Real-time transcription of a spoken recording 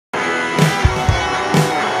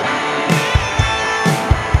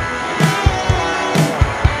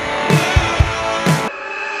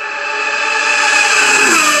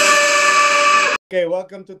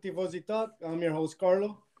welcome to Tifosi Talk. I'm your host,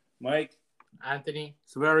 Carlo. Mike. Anthony.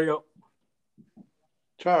 Severio.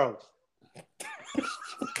 Charles.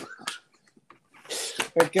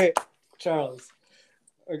 Okay, Charles.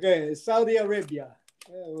 Okay, Saudi Arabia.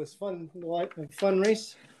 It was fun. What a fun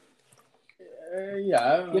race.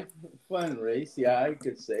 Fun race. Yeah, I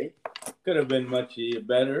could say. Could have been much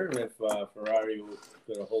better if Ferrari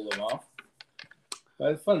could have hold them off.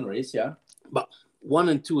 But fun race, yeah. But 1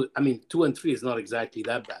 and 2, I mean, 2 and 3 is not exactly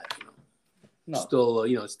that bad. No.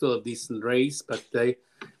 Still a decent race, but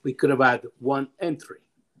we could have had 1 and 3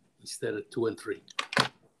 instead of 2 and 3.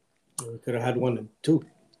 We could have had 1 and 2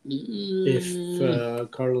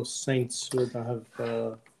 if Carlos Sainz would have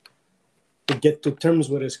to get to terms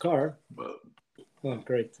with his car. Oh,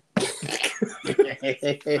 great.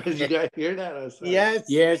 Did you guys hear that?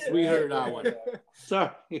 Yes, we heard that one.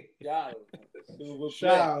 Sorry. Yeah.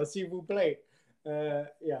 Ciao, s'il vous plaît.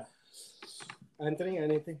 Yeah. Anthony,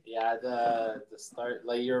 anything? Yeah, the start,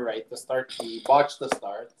 like you're right. The start, he botched the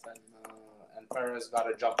start, and Perez got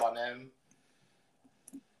a jump on him.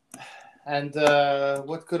 And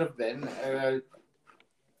what could have been?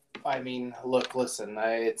 I mean, listen.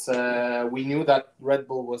 We knew that Red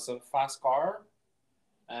Bull was a fast car,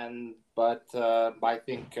 but I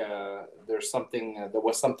think there was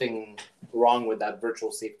something wrong with that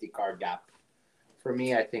virtual safety car gap. For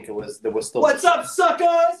me, I think there was still. What's up,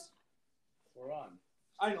 suckers? We're on.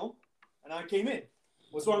 I know, and I came in.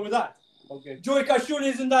 What's wrong with that? Okay. Joey Cachun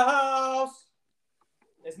is in the house.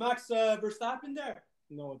 Is Max Verstappen there?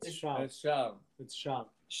 No, it's Charles. It's Charles. It's Charles.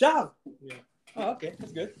 Charles. Yeah. Oh, okay,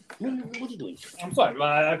 that's good. What are you doing? I'm sorry,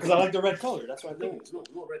 because I like the red color. That's why I think.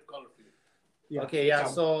 No red color for you. Yeah. Okay, yeah.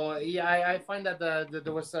 So I find that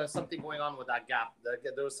there was something going on with that gap.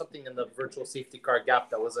 There was something in the virtual safety car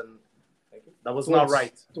gap that was not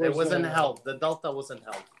right. It wasn't held. The delta wasn't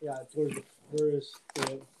held. Yeah, towards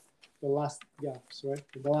the last gaps, right?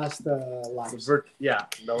 The last laps.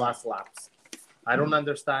 The last laps. I don't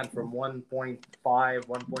understand. From 1.5,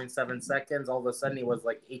 1.7 seconds, all of a sudden it was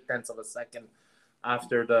like 0.8 of a second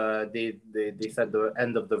after they said the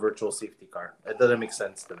end of the virtual safety car. It doesn't make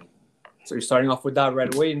sense to me. So you're starting off with that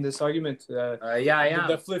right away in this argument. Yeah.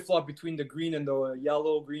 The flip flop between the green and the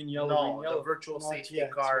yellow, green, yellow, green, yellow. The virtual Not safety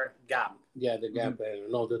yet, car gap. Yeah, the gap.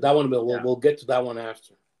 No, that one we'll get to that one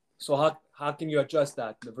after. So how can you adjust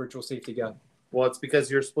that, the virtual safety gap? Well, it's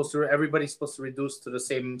because everybody's supposed to reduce to the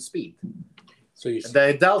same speed. So you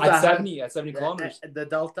The delta At 70 kilometers. The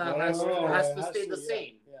delta has to stay the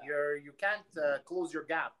same. Yeah. You can't close your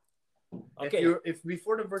gap. Okay. If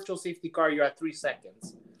before the virtual safety car you're at 3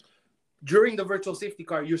 seconds, during the virtual safety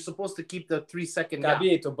car you're supposed to keep the 3 second gap.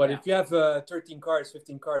 But if you have 13 cars,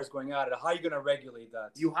 15 cars going at it, how are you going to regulate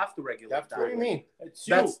that? You have to regulate that. What do you mean? It's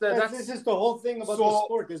you. This is the whole thing about the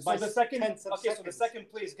sport. Is by the second, tenths of so the seconds. second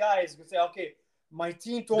place guy is going to say, okay, my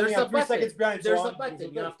team told There's me a I'm 3 button. seconds behind. There's so a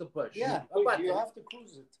button you have to push. Yeah, a button. you have to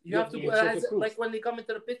cruise it. You have to like when they come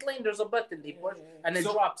into the pit lane, there's a button they push and it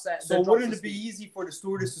drops. So wouldn't it be easy for the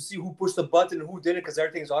stewardess to see who pushed the button and who didn't because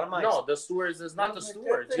everything's automatic? No, the stewards is not the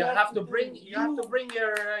stewards. You have to bring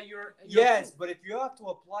your Yes, but if you have to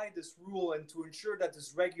apply this rule and to ensure that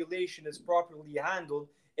this regulation is properly handled,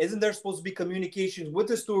 isn't there supposed to be communications with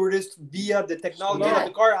the stewardess via the technology that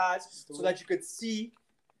the car has so that you could see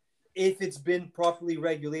if it's been properly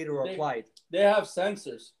regulated or applied? They have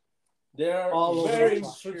sensors. They're All over very the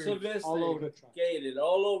track. sophisticated. All over the track.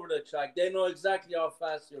 All over the track. They know exactly how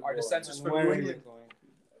fast you're Are going. the sensors And for where New are you England?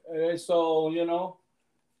 going? So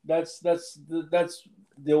that's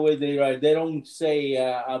the way they ride. They don't say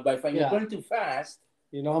by if you're going too fast.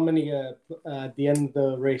 You know how many at the end of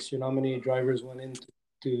the race? You know how many drivers went in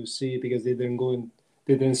to see because they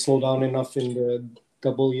didn't slow down enough in the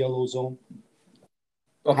double yellow zone.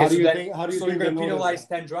 Okay, How do you so think you're they going to notice penalize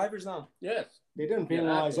that? 10 drivers now? Yes. They didn't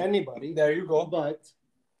penalize anybody. There you go. But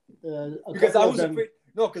Because I was afraid.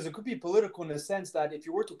 No, because it could be political in the sense that if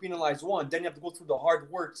you were to penalize one, then you have to go through the hard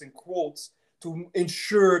works and quotes to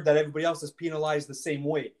ensure that everybody else is penalized the same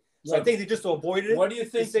way. So I think they just avoided it. What do you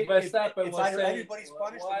think Verstappen was saying? Everybody's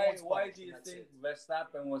punished. Why do you think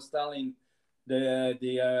Verstappen was telling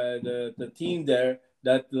the team there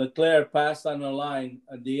that Leclerc passed on the line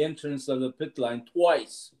at the entrance of the pit line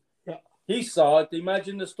twice? Yeah. He saw it.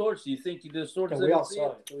 Imagine the stores. You think the stores we all didn't see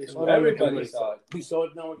saw it? it. Everybody saw it. We saw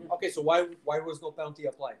it now again. Okay, so why was no penalty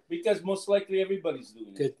applied? Because most likely everybody's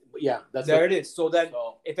doing it. Yeah, that's There it is. So then,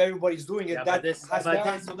 So, if everybody's doing it, that has to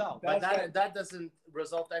cancel out. But that doesn't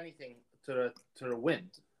result anything to the win.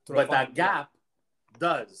 To the But final, that gap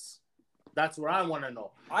does. That's what I want to know.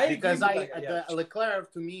 I agree Because with that, yeah.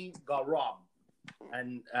 Leclerc to me got robbed.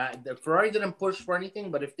 And the Ferrari didn't push for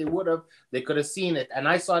anything, but if they would have, they could have seen it. And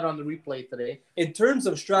I saw it on the replay today. In terms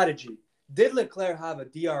of strategy, did Leclerc have a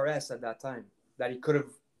DRS at that time that he could have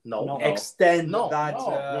extend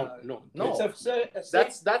that? No.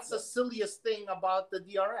 It's That's the silliest thing about the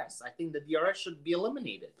DRS. I think the DRS should be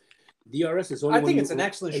eliminated. DRS is only. I think it's an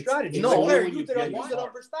excellent strategy. no, Leclerc when you used it on get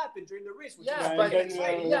Verstappen during the race. Which Yeah, was but-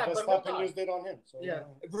 exciting. but hold Verstappen on. used it on him. So, Yeah.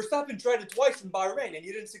 Verstappen tried it twice in Bahrain and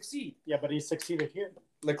he didn't succeed. Yeah, but he succeeded here.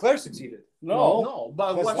 Leclerc succeeded. No,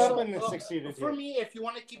 but Verstappen succeeded for here. me, if you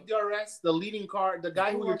want to keep DRS, the leading car, the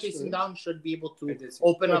guy who you're That's chasing true. down, should be able to It is.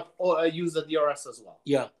 open up or use the DRS as well.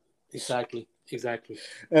 Yeah, exactly.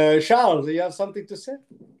 Charles, do you have something to say?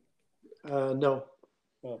 No.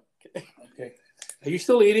 Okay. Are you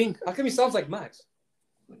still eating? How come he sounds like Max?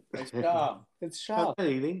 It's I'm Charles. not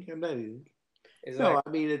eating. I'm not eating. Is No, that- I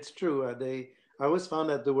mean it's true. I always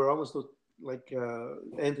found that they were almost like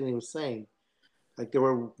Anthony was saying, like they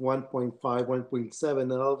were 1.5, 1.7,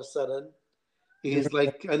 and all of a sudden he's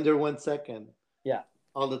like under 1 second. Yeah.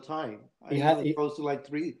 All the time. He He had- was close to like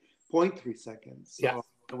 3.3 seconds. So Yeah.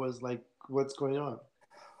 it was like, what's going on?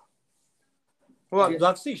 Well,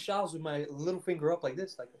 I've seen Charles with my little finger up like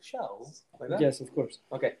this, like a shell, like that. Yes, of course.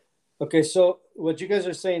 Okay. Okay, so what you guys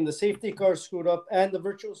are saying, the safety car screwed up and the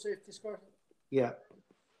virtual safety car? Yeah.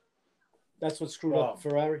 That's what screwed Oh. up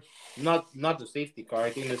Ferrari? Not the safety car. I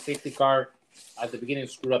think the safety car at the beginning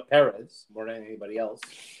screwed up Perez more than anybody else.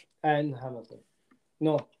 And Hamilton.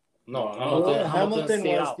 No, No, Hamilton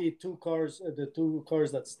stayed was out. the two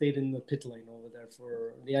cars that stayed in the pit lane over there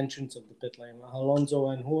for the entrance of the pit lane. Alonso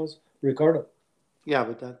and who was? Ricardo. Yeah,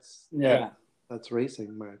 but that's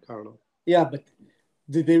racing, Carlo. Yeah, but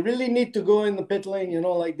did they really need to go in the pit lane? You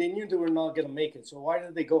know, like they knew they were not going to make it. So why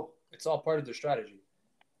did they go? It's all part of their strategy.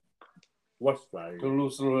 What's that? To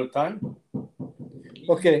lose a little time.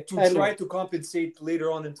 Okay, To and- try to compensate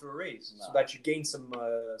later on into a race so No. that you gain some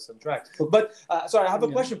track. But sorry, I have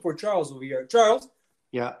a question for Charles over here. Charles,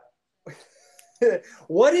 Yeah.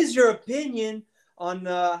 what is your opinion on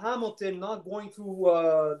Hamilton not going through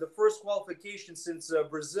the first qualification since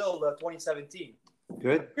Brazil 2017?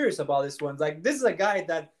 Good. Curious about this one. Like, this is a guy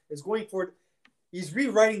that is going for, he's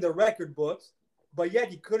rewriting the record books, but yet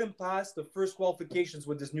he couldn't pass the first qualifications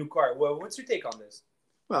with this new car. Well, what's your take on this?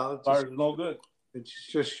 Well, it Car just, is no good. it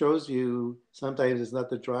just shows you sometimes it's not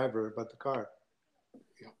the driver, but the car.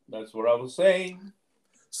 That's what I was saying.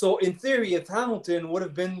 So, in theory, if Hamilton would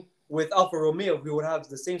have been with Alfa Romeo, we would have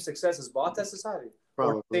the same success as Bottas is having. Or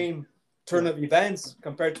Probably. same turn of events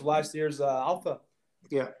compared to last year's Alfa.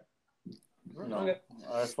 Yeah. No, Okay.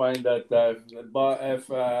 I find that if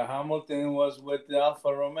Hamilton was with the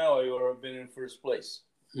Alfa Romeo, he would have been in first place.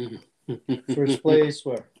 First place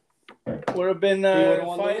where? Would have been would've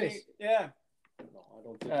won the fighting. race. Yeah. No, I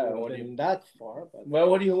don't think Yeah, it would what have do been that far. But Well,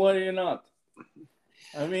 what are you not?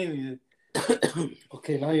 I mean,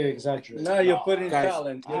 okay, now you're exaggerating. now you're putting guys,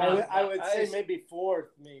 talent. you I know? would, I would say I- maybe fourth,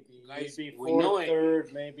 maybe Guys, maybe we know fourth, it.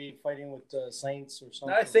 third, maybe fighting with Saints or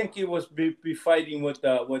something. I think he was be fighting with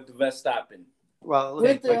Verstappen. Well, look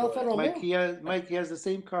With at the Alfa Romeo. Mike, he has the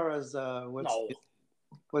same car as No.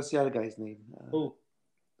 what's the other guy's name? Who?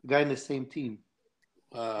 The guy in the same team,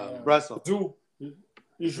 Uh, Russell. Zhu.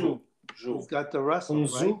 Zhu. He's got the Russell,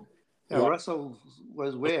 From right? Zhu? Yeah, Yeah. Russell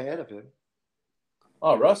was way ahead of him.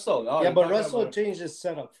 Oh, Russell. No, Yeah, you're but talking Russell about- changed his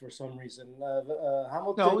setup for some reason.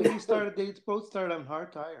 Hamilton. No, they both started on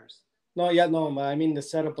hard tires. No, I mean the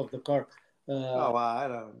setup of the car. Oh, I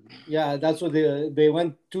don't. Yeah, that's what they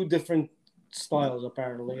went two different styles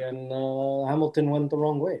apparently, and Hamilton went the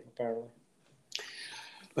wrong way apparently.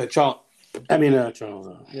 but Charles, Charles.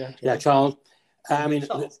 Yeah, Charles. I mean,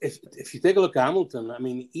 Charles. if you take a look at Hamilton, I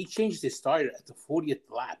mean, he changed his tire at the 40th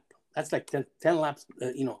lap. That's like 10 laps,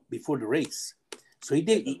 before the race. So he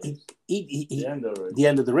did The end of it. the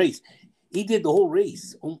end of the race. He did the whole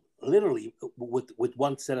race literally with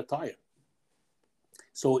one set of tire.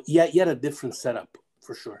 So yeah, he had a different setup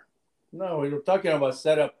for sure. No, we were talking about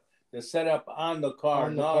the setup on the car,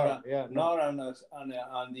 On the not car, on, yeah, not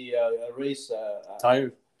on the race.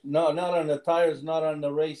 Tire. No, not on the tires, not on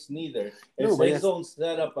the race neither. No, It's but his that's- own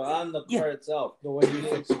setup on the car itself. The way he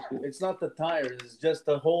fixed it. It's not the tires. It's just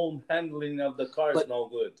the whole handling of the car is But- no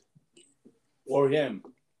good for him.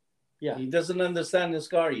 Yeah. He doesn't understand his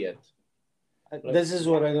car yet. This is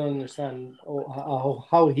what I don't understand.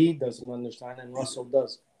 How he doesn't understand and Russell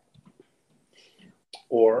does.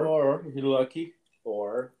 Or he lucky.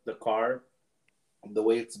 Or the car, the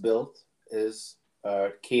way it's built, is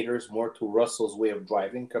caters more to Russell's way of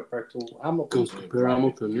driving compared to Hamilton's way of Compare driving.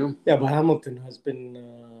 Hamilton, yeah. Yeah, but Hamilton has been,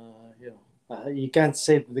 you can't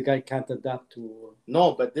say that the guy can't adapt to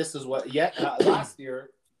No, but this is what. Last year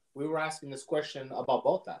we were asking this question about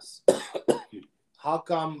Bottas. How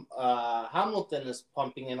come Hamilton is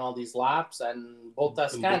pumping in all these laps and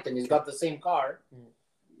Bottas can't, and he's got the same car?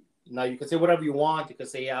 Now you can say whatever you want. You can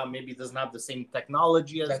say, yeah, maybe he doesn't have the same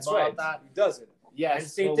technology as That's Bottas. right. He doesn't. Yeah, And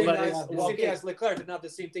same thing as Leclerc did not the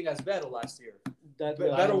same thing as Vettel last year.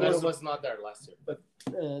 Vettel was not there last year. But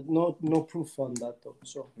no proof on that though.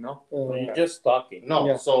 So No, You're just talking. no,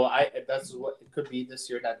 Yeah. so that's what it could be this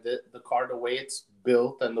year, that the car, the way it's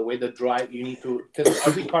built and the way the drive, you need to, because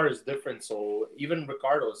every car is different. So even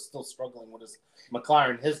Ricardo is still struggling with his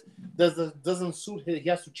McLaren. His doesn't suit him. He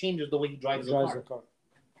has to change the way he drives the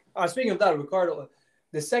car. Speaking of that, Ricardo,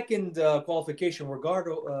 the second qualification,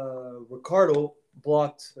 Ricardo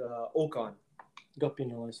blocked Ocon. Got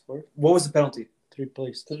penalized for it. What was the penalty? 3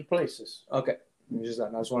 places. 3 places. Okay. I just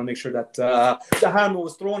want to make sure that the hammer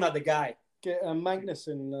was thrown at the guy. Okay,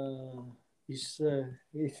 Magnussen, he's a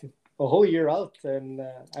whole year out, and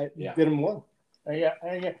I didn't win. Yeah.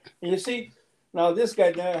 You see, now this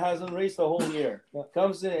guy there hasn't raced the whole year.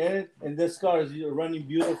 Comes in, and this car is running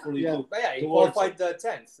beautifully. Yeah. too. But yeah, he Towards qualified the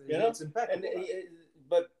 10th. You know? It's impeccable.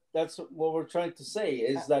 But that's what we're trying to say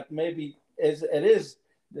is that maybe it is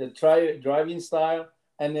the driving style,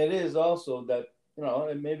 and it is also that, you know,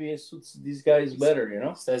 and maybe it suits these guys better, you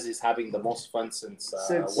know. Says he's having the most fun since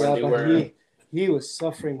Since when they were. he was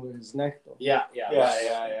suffering with his neck though. Yeah.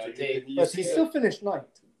 Today, But he still finished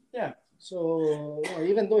ninth. Yeah. So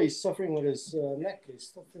even though he's suffering with his neck, he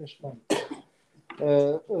still finished ninth.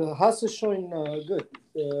 Haas is showing good.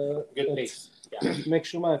 Good pace. Yeah. Mick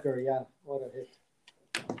Schumacher, what a hit.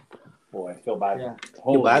 Boy, I feel bad. Yeah.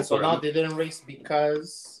 Feel bad So for now him. they didn't race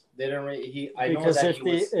because they didn't race. I know Because that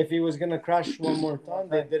if he was gonna crash one more time,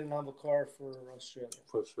 they didn't have a car for Australia.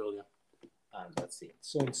 For Australia. let's see.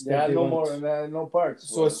 So They instead, had they no went- more, no parts.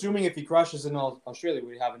 So assuming if he crashes in Australia,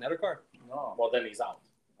 we have another car. no. Well, then he's out.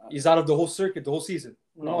 He's out of the whole circuit, the whole season.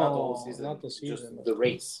 No, not the whole season. not the season. Just the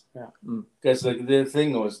race. Because the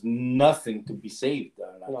thing was nothing to be saved.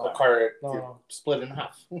 No. The car No. split in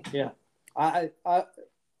half.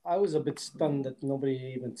 I was a bit stunned that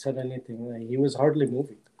nobody even said anything. Like, he was hardly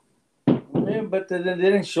moving. Yeah, but they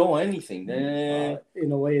didn't show anything.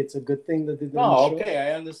 In a way, it's a good thing that they didn't No, show. okay,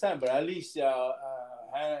 I understand, but at least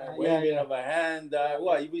waving of a hand.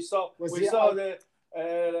 We saw Was we he saw out? the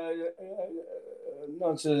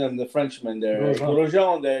nonsense the Frenchman there, Grosjean.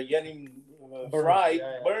 Grosjean, there getting Burnt, fried,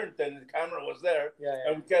 yeah. burnt, and the camera was there, Yeah.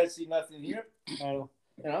 and we can't see nothing here. I know.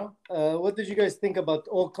 You know, What did you guys think about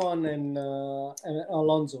Ocon and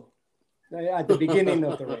Alonso at the beginning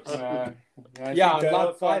of the race? I Yeah, think,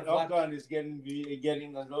 lap five, Ocon is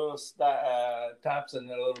getting a little taps and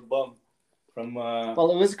a little bump from.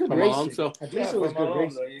 Well, it was good From racing. Alonso. At least it was good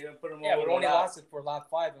racing. Yeah, but it only lasted for lap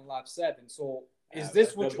 5 and lap 7. So is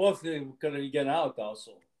this what? both could get out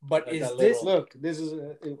also? But Like is a this little- Look, this is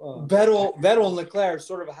Vettel and Leclerc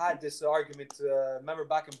sort of had this argument? Remember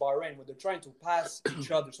back in Bahrain when they're trying to pass each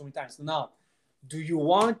other so many times. So now, do you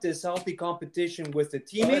want this healthy competition with the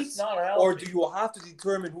teammates, or do you have to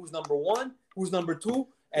determine who's number 1, who's number 2,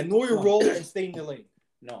 and know your role and stay in the lane?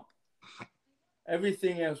 No.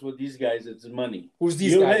 Everything else with these guys, it's money. Who's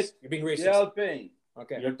these You guys? hit- You're being racist. They're out paying.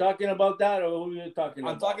 Okay, You're talking about that, or who you're talking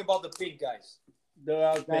about? I'm talking about the pink guys. They're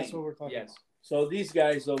out that's paying. what we're talking Yes. So these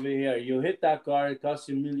guys over here, you hit that car, it costs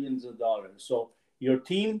you millions of dollars. So your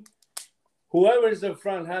team, whoever is in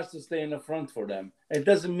front has to stay in the front for them. It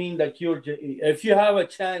doesn't mean that if you have a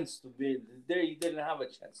chance to beat, you didn't have a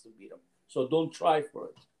chance to beat them. So don't try for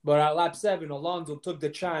it. But at lap 7, Alonso took the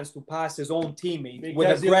chance to pass his own teammate Because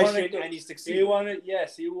with he aggression, wanted to- and he He succeeded.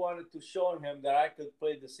 wanted to show him that I could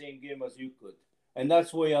play the same game as you could. And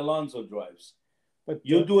that's why Alonso drives. But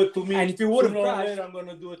You do it to me, And if you would've sooner or crashed- later, I'm going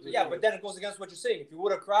to do it to Yeah, you. but then it goes against what you're saying. If you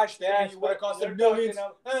would have crashed, then Yes, you would have but cost you're them millions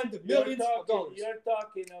talking and millions of dollars. You're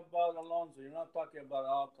talking about Alonso. You're not talking about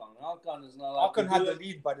Alcon. Alcon is not allowed Ocon to had do the it.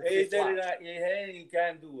 lead by the He 5th did lap. it. He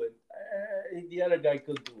can't do it. The other guy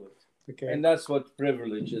could do it. okay. And that's what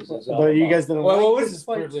privilege is. all But you about. guys didn't Well, like what is this his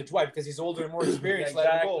fight? privilege? Why? Because he's older and more experienced.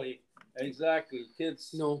 Let him go. Exactly.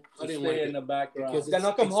 Kids No, I to didn't stay like in it. the background. Because Then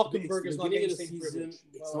how come it's Hülkenberg the is not beginning getting of the same season, privilege?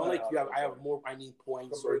 It's not like I have more. I need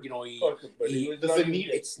points, or he doesn't need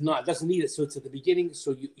it. It's not. Doesn't need it. So it's at the beginning.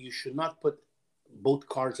 So you should not put both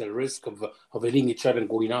cars at risk of hitting each other and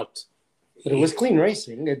going out. But it was clean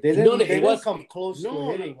racing. They didn't, No, no, they it didn't was- come close to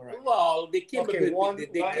No, hitting. Right? well, they came Okay, a bit. one-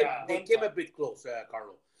 They came a bit close,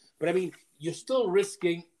 Carlo. But I mean, you're still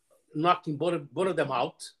risking knocking both of them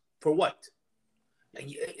out for what?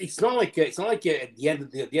 It's not like at the end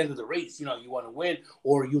of the race, you want to win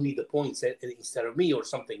or you need the points instead of me or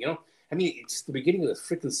something, I mean, it's the beginning of the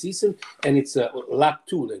freaking season, and it's lap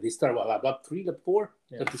 2. They start lap 3, lap 4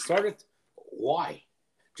 that they started. Why?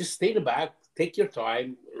 Just stay in the back, take your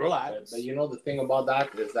time, relax. But the thing about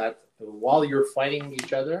that is that while you're fighting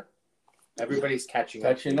each other, everybody's catching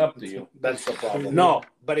up to you. That's the problem. No,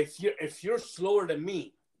 but if you're slower than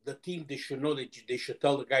me, the team, they should know that they should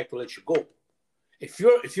tell the guy to let you go. If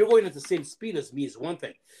you're going at the same speed as me is one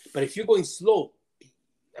thing, but if you're going slow,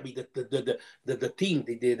 I mean the team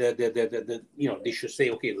they should say,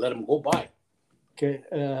 okay, let him go by. Okay,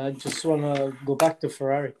 I just want to go back to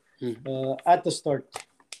Ferrari. At the start,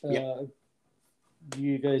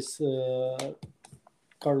 you guys,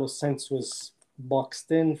 Carlos Sainz was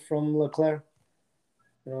boxed in from Leclerc.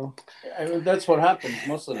 I mean, that's what happens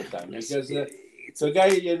most of the time because the guy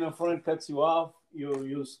in the front cuts you off. He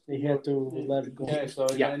had to let it go.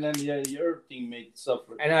 And then your teammate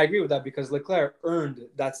suffered. And I agree with that because Leclerc earned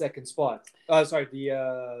that second spot.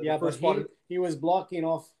 The first spot. He was blocking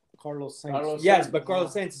off Carlos Sainz. Yes, but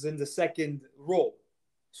Carlos Sainz is in the second row,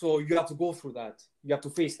 so you have to go through that. You have to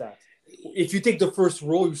face that. If you take the first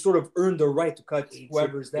row, you sort of earn the right to cut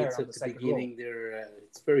whoever's there on the second beginning. Row.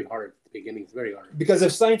 It's very hard. At the beginning, it's very hard. Because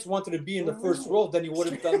if Sainz wanted to be in the first row, then he would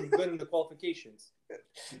have done good in the qualifications.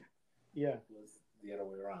 Yeah. The other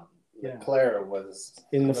way around. Yeah. Leclerc was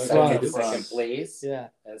in the second place. Yeah.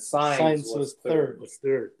 And Sainz was third.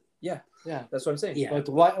 Yeah. That's what I'm saying. Yeah. But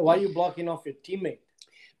why are you blocking off your teammate?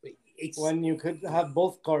 When you could have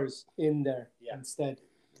both cars in there instead.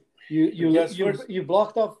 You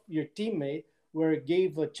blocked off your teammate where it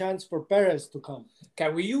gave a chance for Perez to come.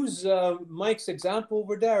 Can we use Mike's example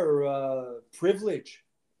over there? Privilege.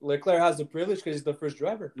 Leclerc has the privilege because he's the first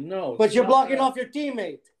driver. No. But you're blocking off your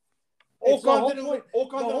teammate. Ocon didn't the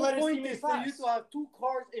whole let his point teammate is for pass. you to have 2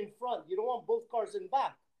 cars in front. You don't want both cars in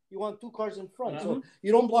back. You want 2 cars in front. So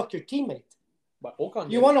you don't block your teammate. But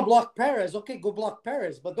Ocon, you want to block Perez? Okay, go block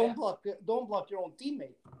Perez, but don't block your own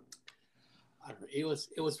teammate. It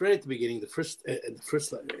was right at the beginning. The first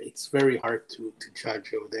it's very hard to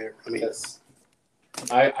judge over there. I mean,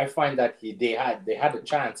 I find that they had a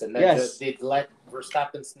chance and then they let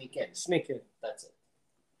Verstappen sneak in. That's it.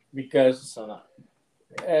 Because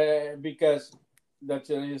that's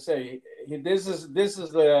what you say. This is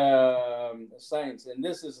the Sainz and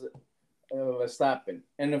this is Verstappen.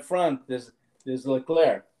 In the front, there's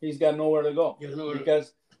Leclerc. He's got nowhere to go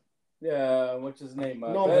because what's his name?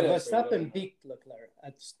 No, but Verstappen beat Leclerc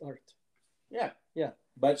at the start. Yeah.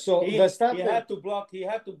 But so Verstappen he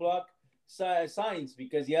had to block Sainz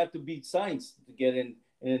because he had to beat Sainz to get in.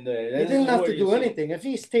 He didn't have to do anything. If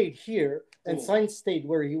he stayed here and Sainz stayed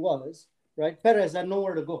where he was, right? Perez had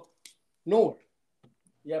nowhere to go. Nowhere.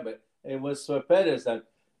 Yeah, but it was Perez that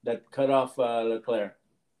cut off Leclerc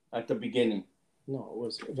at the beginning. No, it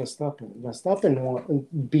was Verstappen. Verstappen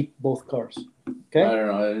beat both cars. Okay. I don't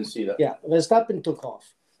know. I didn't see that. Yeah, Verstappen took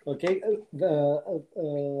off. Okay.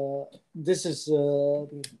 This is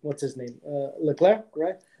what's his name? Leclerc,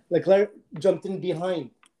 right? Leclerc jumped in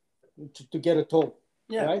behind to get a tow.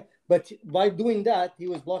 Yeah. Right. But by doing that, he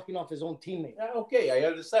was blocking off his own teammate. Okay, I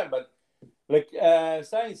understand, but like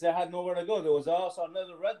Sainz, they had nowhere to go. There was also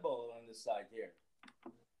another Red Bull on this side here.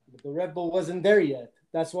 But the Red Bull wasn't there yet.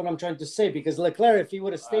 That's what I'm trying to say. Because Leclerc, if he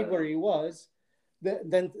would have stayed where he was,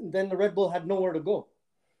 then the Red Bull had nowhere to go.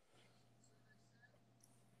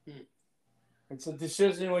 It's a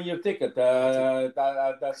decision when you take it.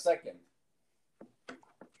 That second.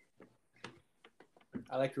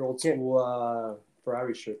 I like your old school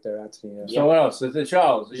Ferrari shirt there, Anthony. So what else? It's the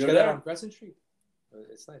Charles. You got that on Crescent Street?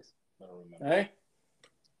 It's nice. I don't remember. Hey?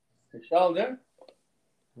 Is Charles there?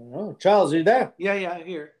 Oh, Charles, are you there? Yeah, I'm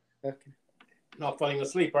here. Okay. Not falling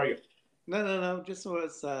asleep, are you? No. Just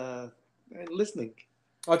was listening.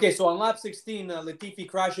 Okay, so on lap 16, Latifi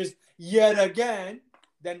crashes yet again.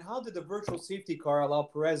 Then how did the virtual safety car allow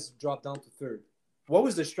Perez to drop down to third? What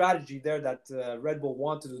was the strategy there that Red Bull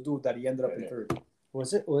wanted to do that he ended up in third?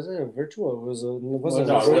 Was it a virtual? It was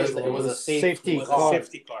a safety car.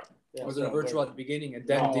 Yeah. Was it a virtual at the beginning, and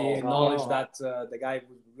then they acknowledged that the guy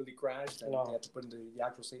really crashed, and they had to put in the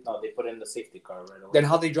actual safety? No, they put in the safety car right away. Then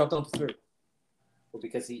how they dropped down to third? Well,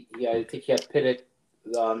 because I think he had pitted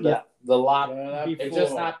the lap. It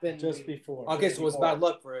just happened just before. Okay, so it was bad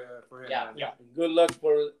luck for him. Yeah. Good luck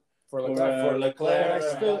for Leclerc.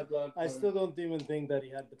 I still don't even think that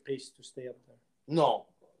he had the pace to stay up there. No,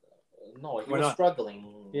 he was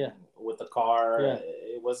struggling. Yeah. With the car. Yeah.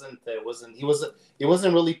 He wasn't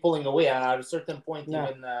really pulling away. At a certain point,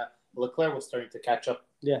 even Leclerc was starting to catch up.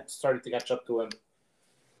 Yeah. Starting to catch up to him.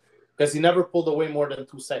 Because he never pulled away more than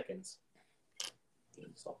 2 seconds.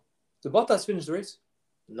 So Did Bottas finish the race?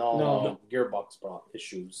 no gearbox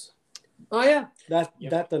issues. Oh yeah.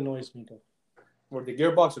 That annoys me though. Or the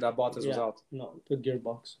gearbox, or that Bottas was out. No, the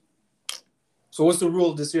gearbox. So what's the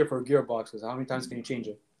rule this year for gearboxes? How many times can you change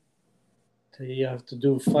it? So you have to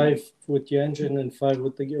do 5 with the engine and 5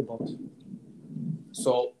 with the gearbox.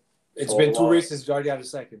 So it's So been 2 long. races. You already had a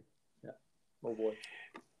second. Yeah. Oh boy.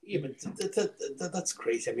 Yeah, but that's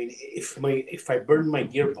crazy. I mean, if I burn my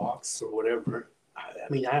gearbox or whatever, I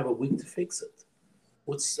mean, I have a week to fix it.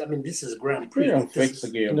 This is Grand Prix. You don't This fix the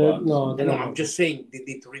is- gearbox. No, I know. I'm just saying they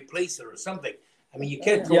need to replace it or something. I mean, you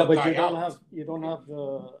can't throw yeah, a but guy you don't out.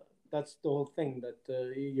 have. That's the whole thing. That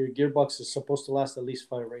your gearbox is supposed to last at least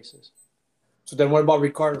 5 races. So then what about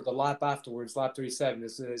Ricardo? The lap afterwards, lap 37,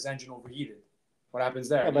 his engine overheated. What happens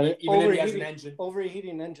there? Yeah, but Even if he has an engine,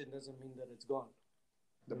 overheating engine doesn't mean that it's gone.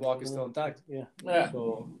 the block is still intact. Yeah. Yeah.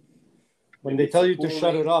 So when they tell you to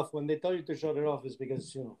shut it off, it's because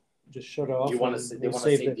just shut it off. You wanna and they we'll want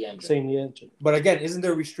to save the engine. Save the engine. But again, isn't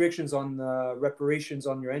there restrictions on reparations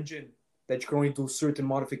on your engine that you can only do certain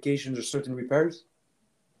modifications or certain repairs?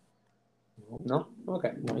 No?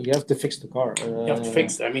 Okay. No, you have to fix the car. You have to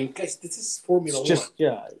fix it. I mean, guys, this is Formula It's just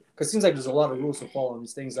Because it seems like there's a lot of rules to follow on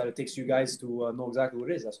these things that it takes you guys to know exactly what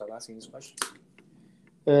it is. That's why I'm asking these questions.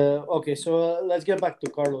 Okay, so let's get back to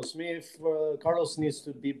Carlos. If Carlos needs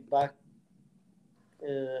to be back,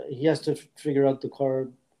 he has to figure out the car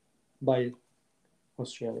by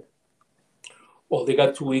Australia. Well, they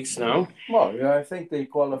got 2 weeks now. Well, yeah, I think they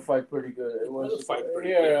qualified pretty good. It was Qualified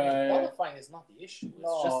pretty Qualifying is not the issue. It's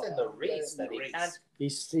No, just in the race that the he race. can't.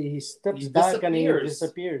 He steps He back and he disappears.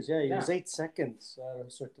 disappears. Yeah, he Yeah. was 8 seconds at a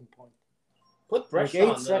certain point. Put pressure 8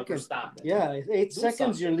 on seconds. Verstappen. Yeah, 8 Do seconds.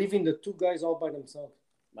 something. You're leaving the 2 guys all by themselves.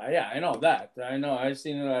 Yeah, I know that. I know. I've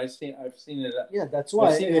seen it. I've seen it. Yeah, that's why.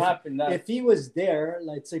 I've seen it happen. If he was there,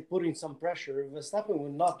 let's say putting some pressure, Verstappen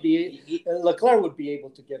would not be. Leclerc would be able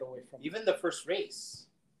to get away from. Even the first race,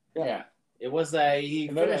 Yeah. it was he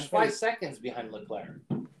Remember, finished I think- 5 seconds behind Leclerc.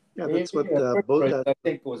 Yeah, that's what First Bottas. race, I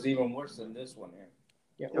think was even worse than this one here.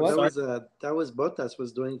 Yeah, Yeah, what? that was Bottas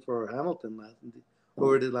was doing for Hamilton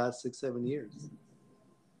over the last 6-7 years.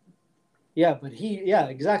 Yeah, but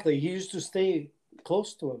exactly. He used to stay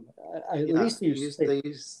close to him. At least he used to stay. They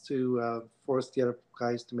used to force the other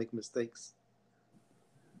guys to make mistakes.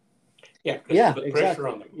 Yeah, because Yeah, you put pressure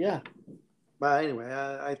exactly. on them. Yeah, But anyway,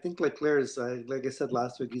 I think Leclerc is, like I said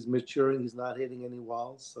last week, he's maturing. He's not hitting any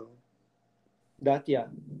walls. So that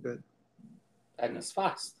And he's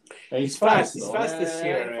fast. He's fast. fast. He's though. fast this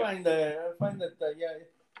year. I find that yeah,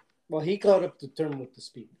 Well, he caught up to term with the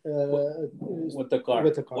speed. with the car.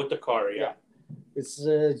 With the car. With the car, yeah. It's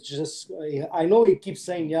just. I know he keeps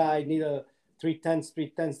saying, "Yeah, I need a 3/10,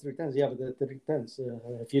 3/10, 3/10." Yeah, but the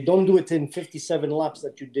 3/10. If you don't do it in 57 laps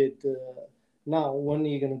that you did now, when are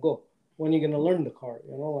you gonna go? When are you gonna learn the car?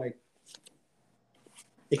 Like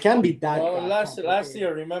it can't be that. Well, bad last complicated.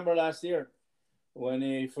 year, remember last year when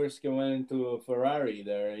he first went into a Ferrari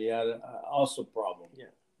there, he had also problem. Yeah.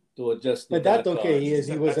 To adjust. But that that okay, car. he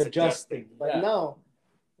was That's adjusting. adjusting. But Yeah. now,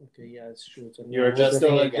 okay, yeah, it's true. It's a You're new adjusting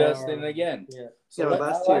Still again. adjusting again. Yeah. So Yeah, let,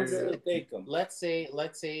 last How year- long did it take him let's say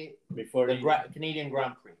before the he? Canadian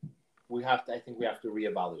Grand Prix. I think we have to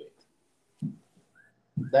reevaluate.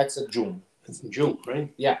 That's a June. It's in June,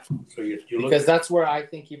 right? Yeah. So you look Because that's where I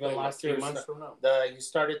think even like last 3 year months from now. you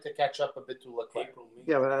started to catch up a bit to Leclerc. April, May.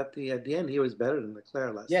 yeah, but at the end, he was better than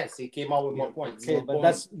Leclerc last. Yes, he came out with more points. Okay, but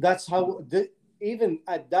that's how even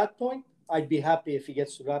at that point, I'd be happy if he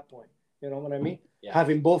gets to that point. You know what I mean? Yeah.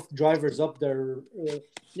 Having both drivers up there.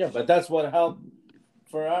 Yeah, but that's what helped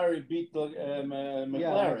Ferrari beat McLaren.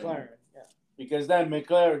 Yeah, McLaren. Yeah. Because then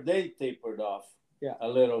McLaren they tapered off. Yeah. A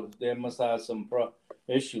little. They must have some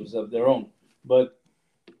issues of their own, but.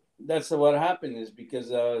 That's what happened is because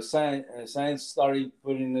science started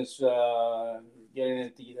putting this,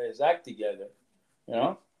 getting his act together,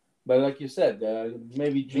 But like you said,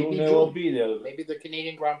 maybe June it will be there. Maybe the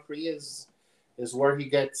Canadian Grand Prix is where he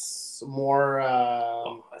gets more.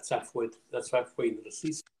 That's halfway. That's halfway into the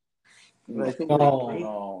season. And I think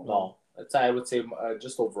No. I would say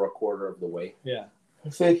just over a quarter of the way. Yeah. I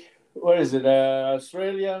think what is it?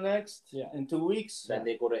 Australia next? Yeah. In 2 weeks. Then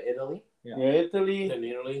they go to Italy. Yeah. Italy. Then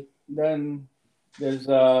Italy. Then there's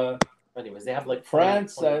Anyways, they have like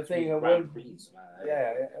France, 20, I think, 23 Grand Prix,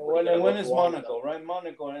 man. when gonna when go is for? Monaco, right?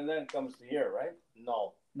 Monaco, and then comes to here, right? No,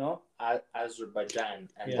 No. Azerbaijan,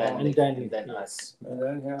 and Yeah, then yeah. us. And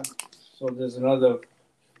then so there's another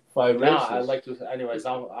 5 No, races. I like to. Anyways,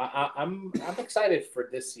 I'm excited for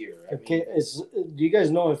this year. I Okay. mean, Do you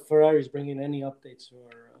guys know if Ferrari's bringing any updates for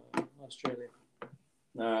Australia?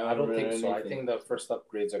 No, I don't think so. I think the first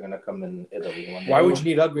upgrades are going to come in Italy. Why would you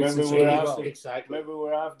need upgrades? Remember Since we're you're after- well? Exactly. Remember,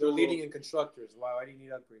 we're after They're leading in constructors. Why do you need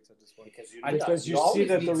upgrades at this point? Because you see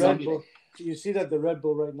that the Red Bull, you see that the Red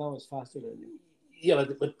Bull right now is faster than you. Yeah,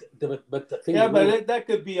 but the thing. Yeah, is, but that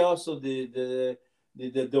could be also the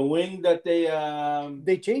wing that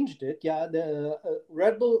They changed it. Yeah, the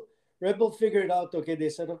Red Bull figured out. Okay, they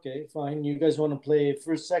said, okay, fine. You guys want to play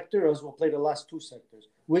first sector, or else we'll play the last two sectors,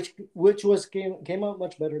 which came out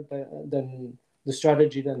much better than the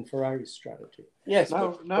strategy than Ferrari's strategy. yes, No,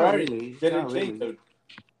 but not Ferrari really. didn't Not change really.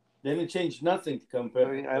 didn't change nothing to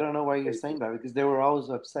compare. I don't know why you're saying that because they were always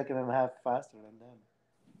a second and a half faster than them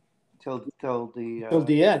till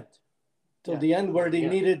The end. Till yeah. the end, where they Yeah.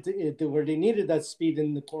 needed it, where they needed that speed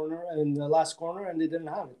in the corner, in the last corner, and they didn't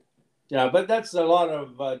have it. Yeah, but that's a lot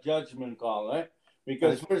of judgment call, eh?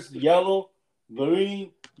 Because first yellow,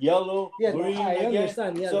 green, yellow, Yeah, green I again.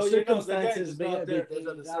 understand. Yeah, So the you know the guy circumstances. is not there. Those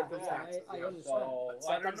are the circumstances. I understand. So I don't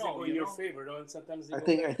Sometimes they know. go in your favor, though, and sometimes they I go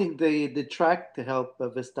think back. the track to help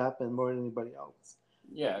Verstappen more than anybody else.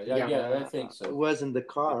 Yeah, I think It so. wasn't the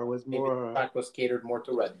car. It was Maybe the more. track was catered more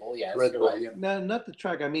to Red Bull. Yes, Red you're Bull, right. yeah. No, not the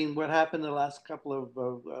track. I mean, what happened the last couple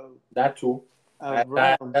That too. of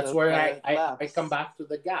rounds? That's where I laps. come back to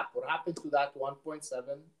the gap. What happened to that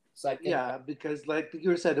 1.7 second? Yeah, because like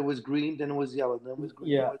you said, it was green, then it was yellow, then it was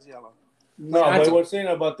green, then it was yellow. No, That's but we're saying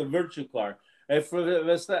about the virtue car. If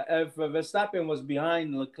Verstappen was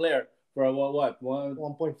behind Leclerc for what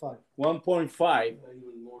 1.5. 1.5,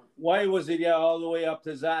 Even more. why was it all the way up to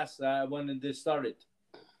his ass when they started?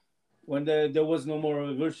 When there was no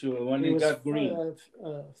more virtue, when it got green.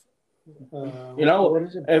 You know, what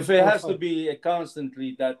is it? If it has to 0.5. be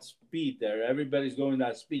constantly that speed there, everybody's going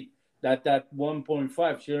that speed. That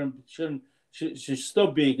 1.5 should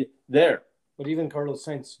still be there. But even Carlos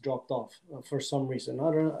Sainz dropped off for some reason.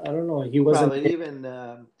 I don't know. He Well, wasn't. even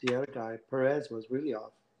the other guy, Perez, was really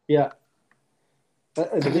off. Yeah.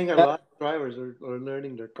 I think a lot of drivers are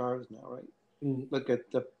learning their cars now, right? Mm. Look at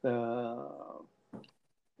the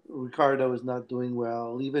Ricardo is not doing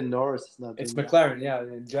well. Even Norris is not doing It's well. McLaren, yeah,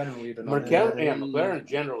 in general even. McLaren in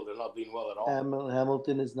general, they're not doing well at all.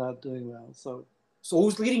 Hamilton is not doing well. So So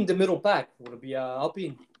who's leading the middle pack? Would it be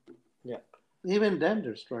Alpine? even them,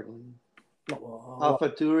 they're struggling. No,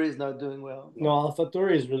 AlphaTauri is not doing well.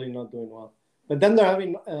 AlphaTauri is really not doing well. But then they're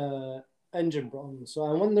having engine problems. So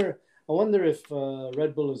I wonder if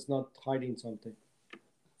Red Bull is not hiding something.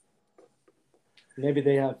 Maybe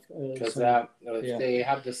they have. Because yeah. they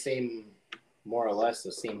have the same, more or less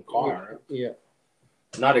the same car. Yeah.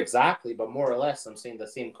 Not exactly, but more or less, I'm saying the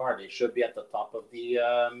same car. They should be at the top of the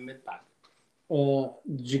mid pack.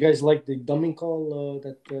 Did you guys like the dumbing call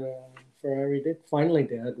that Ferrari did? Finally,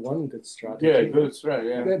 they had one good strategy. Yeah, good straight.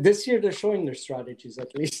 Yeah. This year, they're showing their strategies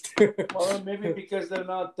at least. Well, maybe because they're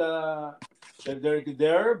not they're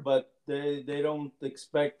there, but they don't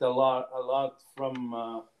expect a lot from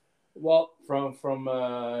from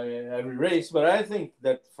every race. But I think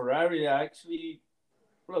that Ferrari actually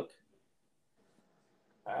look.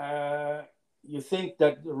 You think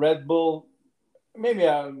that Red Bull, maybe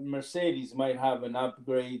Mercedes might have an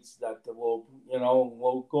upgrades that will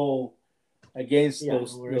go against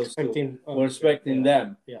those. We're those expecting. two. We're expecting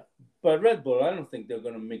them. Yeah. But Red Bull, I don't think they're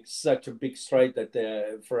going to make such a big stride that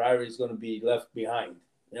Ferrari is going to be left behind.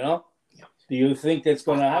 You know? Yeah. Do you think it's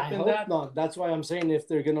going to I happen? hope not. That's why I'm saying if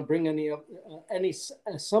they're going to bring any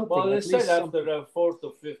something. Well, they at said least after the fourth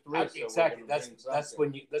or fifth race. Exactly. they're gonna That's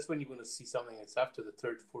bring when you're going to see something. It's after the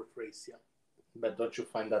third, fourth race. Yeah. But don't you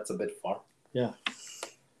find that's a bit far? Yeah.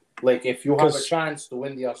 Like if you have a Because- chance to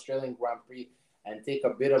win the Australian Grand Prix and take a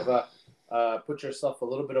bit of a put yourself a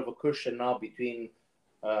little bit of a cushion now between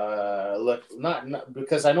look not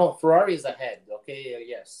because I know Ferrari is ahead. Okay,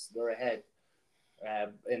 yes, they're ahead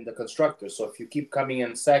in the constructors. So if you keep coming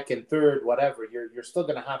in second, third, whatever, you're still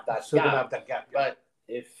gonna have that Still gap. gonna have that gap. Yeah. But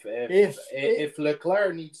if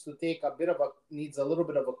Leclerc needs to take needs a little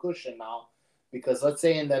bit of a cushion now, because let's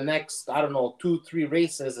say in the next 2-3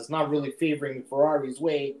 races, it's not really favoring Ferrari's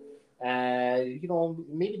way.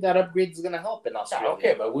 Maybe that upgrade is gonna help in Australia. Yeah,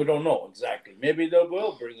 okay, but we don't know exactly. Maybe they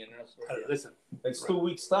will bring in Australia. Listen, It's 2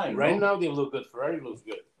 weeks time. right no? now they look good. Ferrari looks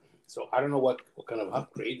good. So I don't know what kind of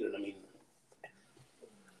upgrade. I mean,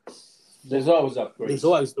 There's always upgrades.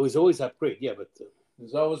 there's always upgrade. Yeah, but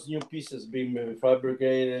There's always new pieces being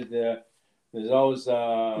fabricated. There's always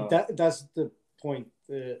That's the point.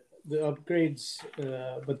 The upgrades,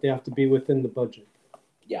 but they have to be within the budget.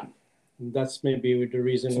 Yeah. And that's maybe the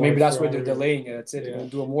reason. So why maybe that's why they're Ferrari- delaying it. That's it. They're Yeah. going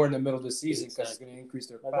to do it more in the middle of the season because it's going to increase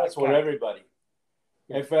their that's pack. for everybody.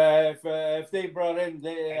 Yeah. If they brought in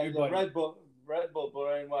the Everybody. Red Red Bull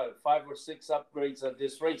put in, 5 or 6 upgrades at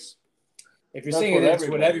this race. If you're That's saying what it's with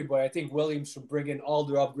everybody- everybody, I think Williams should bring in all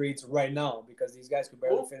their upgrades right now because these guys could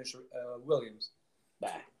barely finish Williams.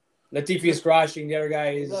 Latifi is crashing. The other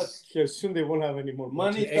guy is. Look, Yeah, soon they won't have any more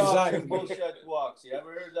money budget. talks Exactly. and bullshit walks. You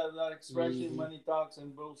ever heard that expression? Mhm. Money talks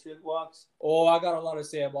and bullshit walks. Oh, I got a lot to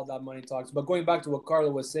say about that money talks. But going back to what Carlo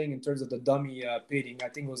was saying in terms of the dummy pitting, I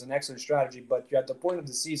think it was an excellent strategy. But you're at the point of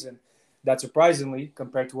the season that surprisingly,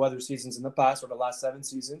 compared to other seasons in the past or the last 7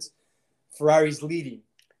 seasons, Ferrari's leading.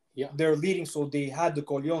 Yeah. They're leading, so they had the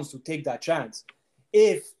Coglions to take that chance.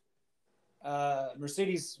 If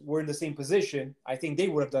Mercedes were in the same position, I think they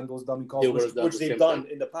would have done those dummy calls, They would have done which the they've same done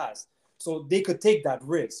thing. in the past. So they could take that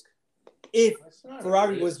risk. If It's not a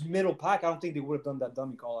Ferrari risk. was middle pack, I don't think they would have done that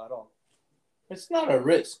dummy call at all. It's not a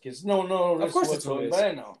risk. It's no risk. Of course it's a risk.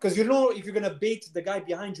 Bueno. Because you know if you're going to bait the guy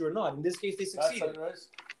behind you or not. In this case, they That's succeeded. a risk.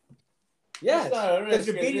 Yes, It's not a because risk.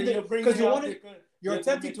 you're baiting You're the, bringing because you out want to, you're the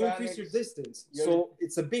attempting to increase your mechanics. distance. You're- So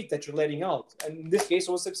it's a bait that you're letting out. And in this case,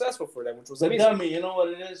 it was successful for them, which was The amazing. dummy, you know what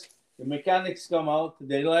it is? The mechanics come out,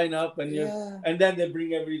 they line up, and and then they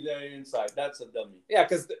bring every day inside. That's a dummy. Yeah,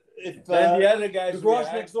 because if Then the other guys the garage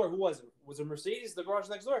react. next door, who was it? Was it Mercedes? The garage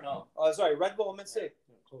next door? No. Sorry, Red Bull. I meant to say.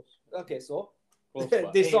 Close. Okay, so Close by.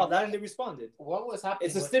 they saw that and they responded. What was happening?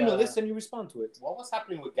 It's a with, stimulus, and you respond to it. What was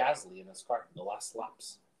happening with Gasly in his car in the last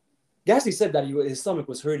laps? Gasly said that his stomach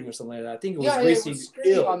was hurting or something like that. I think it was Yeah, racing it was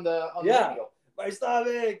screaming ill. on the Yeah. radio. My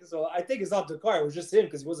stomach. So I think it's not the car. It was just him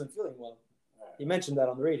because he wasn't feeling well. He mentioned that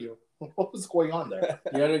on the radio. What was going on there?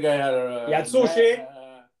 The other guy had a. He had sushi.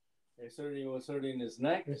 He was hurting his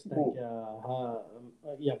neck. It's like,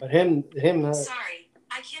 yeah, but him. Sorry,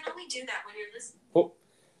 I can only do that when you're listening.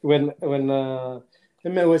 When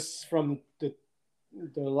him, it was from the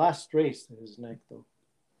last race to his neck though.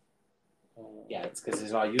 Yeah, it's because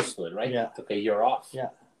he's not used to it, right? Yeah. Took a year off. Yeah.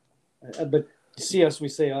 But you see us, we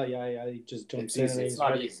say, oh yeah, he just jumps It's in. easy. and It's he's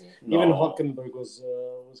not ready. easy. Even No. Hülkenberg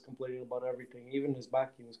was complaining about everything. Even his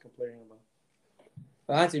back, he was complaining about.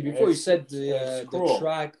 Anthony, before you It's- said it's the cruel.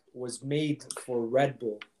 track was made for Red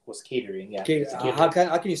Bull, Was catering, yeah. okay, It's catering. how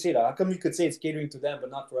can you say that? How come you could say it's catering to them but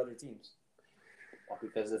not for other teams?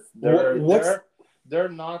 Because it's, What's- they're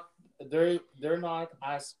not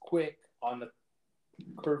as quick on the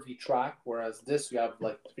curvy track, whereas this you have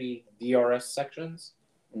like 3 DRS sections.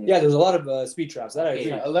 Yeah, there's a lot of speed traps. That I Okay,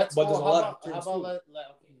 agree. let's But go. there's a How lot about, of turns how about too.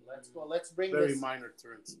 let's go. Let's bring Very this. minor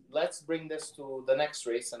turns. Let's bring this to the next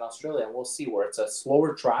race in Australia. We'll see where it's a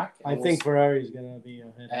slower track. I think Ferrari is gonna be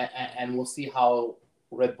ahead. and we'll see how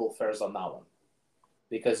Red Bull fares on that one.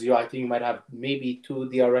 Because I think you might have maybe 2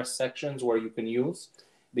 DRS sections where you can use,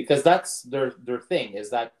 because that's their thing is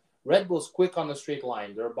that Red Bull's quick on the straight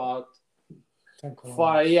line. They're about 10 kilometers.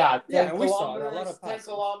 5, 10 Yeah, and we saw it, a lot kilometers, of 10 passes.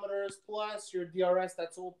 kilometers plus your DRS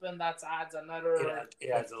that's open. That adds another. It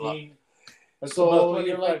adds a lot. 15. That's So about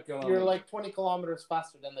you're 25 like kilometers. 20 kilometers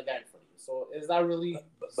faster than the guy in front of you. So is that really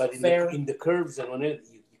But fair? in the curves and on it,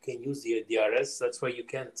 you can use the DRS. That's why you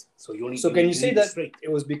can't. So you only. So can you say need that straight.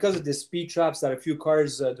 it was because of the speed traps that a few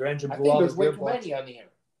cars their engine I blew think out there's of way the too gearbox? many on here.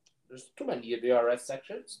 There's too many DRS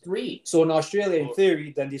sections. 3. So in Australia, in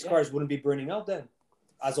theory, then these Yeah. cars wouldn't be burning out then,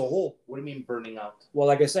 as a whole. What do you mean burning out? Well,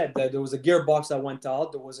 like I said, there was a gearbox that went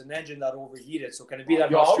out. There was an engine that overheated. So can it be that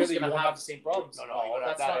in You're always Australia you gonna won't have have the same problems? No, you're gonna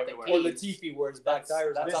have that's that not everywhere. the Or case. Latifi, where his back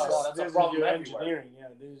tires. That's missed. all. This a is problem your everywhere. engineering. Yeah,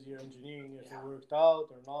 this is your engineering. If Yeah. it worked out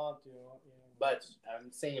or not. But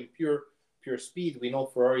I'm saying pure speed. We know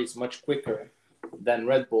Ferrari is much quicker than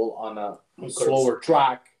Red Bull on a slower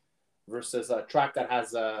track versus a track that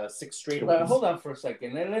has 6 straightaways. But hold on for a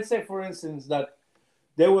second. And let's say, for instance, that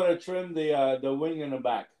they would have trimmed the wing in the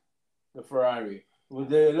back, the Ferrari. Would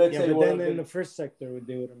they, let's Yeah, say, but would then have in been, the first sector,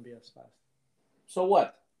 they wouldn't be as fast. so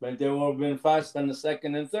what? But they would have been fast on the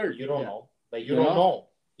second and third. You don't know. But you You don't know? know.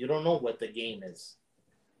 You don't know what the game is.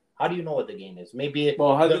 How do you know what the game is? Maybe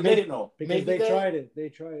Well, how the- did they know? Because Maybe they they- tried it. They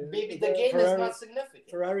tried it. maybe the game is not significant.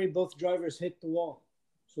 Ferrari, both drivers hit the wall,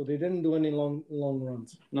 so they didn't do any long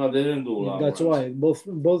runs. No, they didn't do long That's runs. why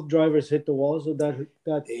both drivers hit the wall, so that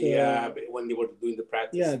Yeah, but when they were doing the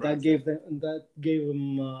practice. yeah, right? that gave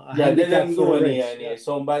them a Yeah, they handicap didn't for do a any. race. Yeah.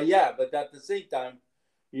 So, but at the same time,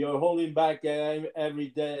 you're holding back every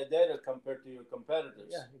data compared to your competitors.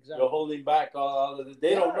 Yeah, exactly. You're holding back all of the.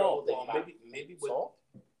 They don't know. Well, maybe so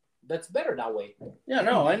that's better that way. Yeah,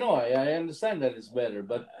 no, I know. I understand that it's better,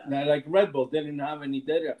 but like Red Bull didn't have any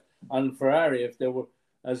data on Ferrari if they were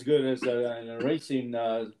as good as in a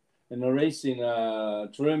racing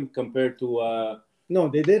trim compared to. No,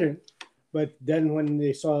 they didn't. But then when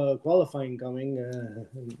they saw qualifying coming,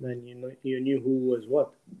 then you knew who was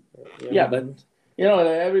what. Yeah, but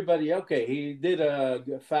everybody. Okay, he did a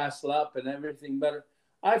fast lap and everything, but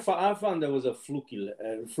I found there was a fluky lap.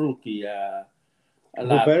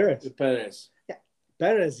 Perez. Yeah,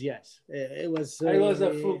 Perez. Yes, it was. It was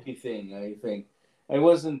a fluky thing. I think it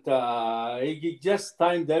wasn't. He just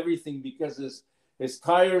timed everything because his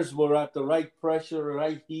tires were at the right pressure,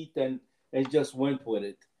 right heat, and it just went with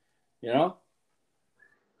it.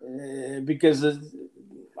 Because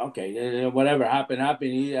whatever happened.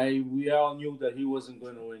 We all knew that he wasn't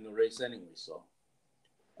going to win the race anyway. So,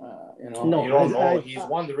 no, you don't know. He's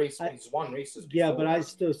won the race. He's won races before. Yeah, but I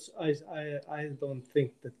don't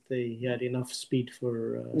think that he had enough speed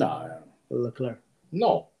for Leclerc.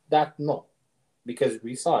 No, because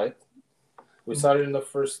we saw it. We saw it in the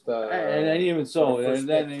first. And even so, and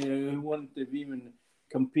then he wouldn't have even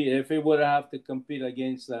compete if he would have to compete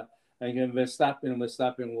against Verstappen.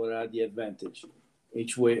 Verstappen would have the advantage.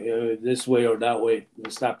 Each way, this way or that way,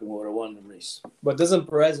 Verstappen would have won the race. But doesn't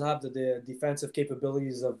Perez have the defensive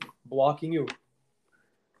capabilities of blocking you?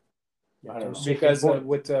 I don't know. Because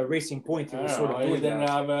with Racing Point, he was sort of doing then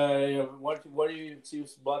that. what do you see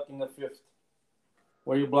blocking the fifth?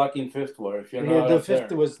 What are you blocking fifth for? If you're not the up fifth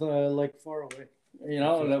there? was far away.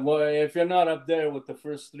 If you're not up there with the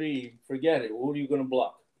first three, forget it. Who are you going to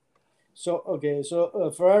block? So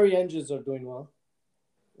Ferrari engines are doing well,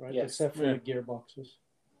 right? Yes. Except for the gearboxes.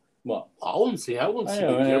 Well, I wouldn't say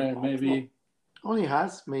maybe. Only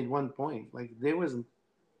Haas made 1 point. Like they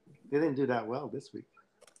didn't do that well this week.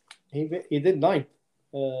 He did 9.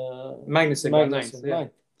 Magnussen got 9. Yeah.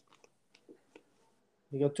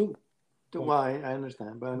 He got 2. Well, I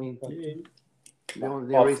understand, but I mean,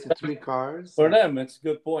 they raced 3 cars. For them, it's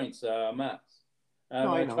good points, Max.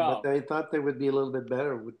 No, I know, but I thought they would be a little bit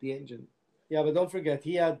better with the engine. Yeah, but don't forget,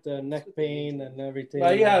 he had neck pain and everything.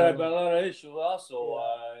 But he had a lot of issues also.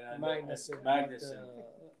 Magnussen.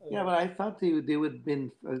 Yeah, but I thought they would have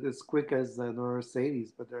been as quick as the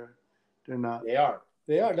Mercedes, but they're not. They are.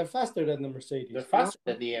 They're faster than the Mercedes. They're faster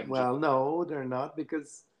than the MG. Well, no, they're not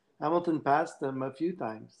because Hamilton passed them a few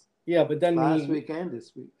times. Yeah, but then last week and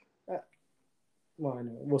this week. Well, I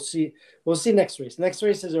know. We'll see. We'll see next race. Next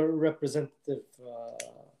race is a representative.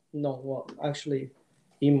 Actually,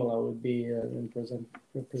 Imola would be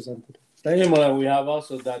representative. Imola, we have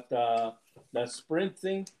also that sprint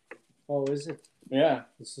thing. Oh, is it? Yeah,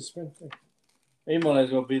 it's the sprint thing. Imola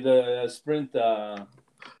will be the sprint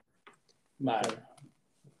matter,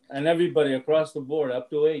 and everybody across the board up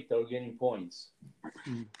to 8 are getting points.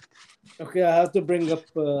 Okay, I have to bring up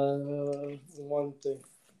one thing.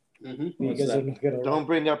 Mm-hmm. Don't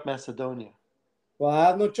bring up Macedonia. Well, I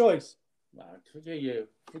have no choice.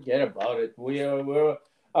 Forget about it. We're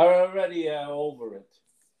already over it.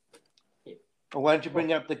 Why don't you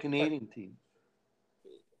bring up the Canadian team?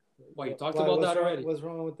 Well, you talked about that already. What's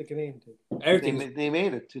wrong with the Canadian team? Everything. They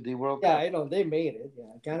made it to the World Cup. Yeah, I know they made it.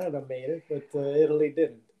 Yeah, Canada made it, but Italy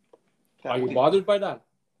didn't. Are you bothered by that?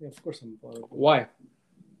 Yeah, of course I'm bothered. Why?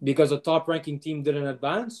 Because a top-ranking team didn't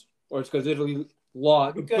advance, or it's because Italy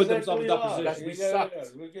put themselves in that position? We sucked.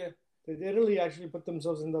 Did Italy actually put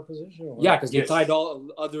themselves in that position? Yeah, because they tied all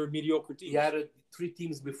other mediocre teams. You had 3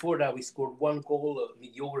 teams before that. We scored 1 goal, a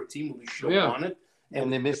mediocre team. We should have won it.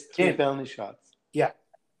 And they missed 3 penalty shots. Yeah.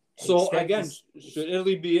 So, again, should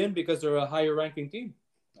Italy be in because they're a higher-ranking team?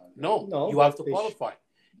 No, you have to qualify.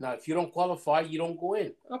 Now, if you don't qualify, you don't go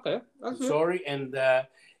in. Okay. Sorry, and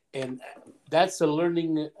that's a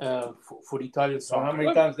learning for the Italian soccer. How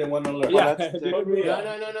many times they want to learn? Yeah. No.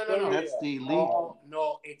 That's the league.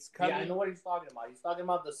 No, it's coming. Yeah, I know what he's talking about. He's talking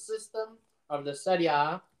about the system of the Serie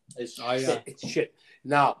A. It's shit. It's shit.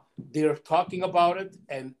 Now, they're talking about it,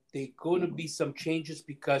 and there are going to be some changes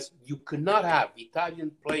because you could not have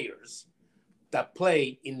Italian players that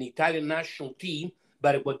play in the Italian national team,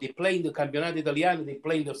 but when they play in the Campionato Italiano, they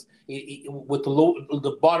play with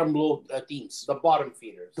the bottom low teams. The bottom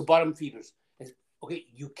feeders. The bottom feeders. Okay,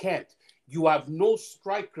 you can't. You have no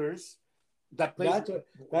strikers that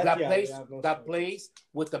plays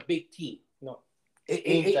with a big team. No.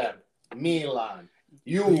 Inter, Milan,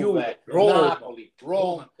 Juve, Napoli,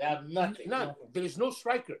 Rome. They have nothing. None. There is no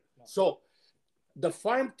striker. No. So the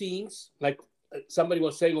farm teams, like somebody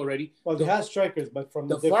was saying already. Well, they have strikers, but from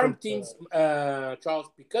the farm teams, Charles,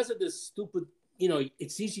 because of this stupid,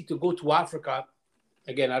 it's easy to go to Africa.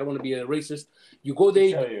 Again, I don't want to be a racist. You go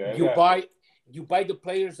there, you buy the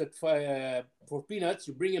players for peanuts.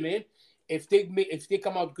 You bring them in. If they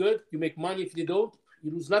come out good, you make money. If they don't,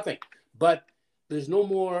 you lose nothing. But there's no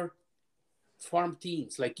more farm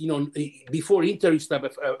teams like before Inter used to have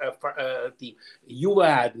a team. You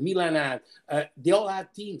had Milan had they all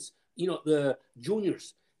had teams. The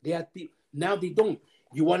juniors they had Now they don't.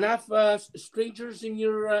 You want to have strangers in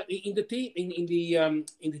your in the team in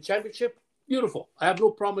the championship? Beautiful. I have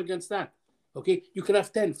no problem against that. Okay, you can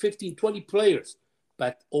have 10, 15, 20 players,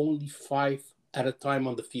 but only 5 at a time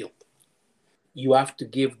on the field. You have to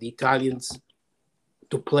give the Italians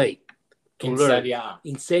to play, to In learn Serie A.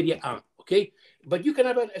 in Serie A. Okay, but you can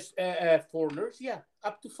have foreigners, yeah,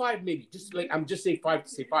 up to 5 maybe. Just like I'm just saying 5 to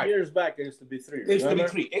say 5. Years back, it used to be 3. There's to be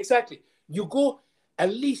remember? 3. Exactly. You go at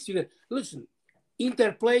least. Listen.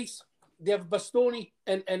 Inter plays. They have Bastoni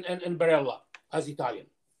and Barella as Italian.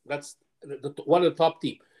 That's one of the top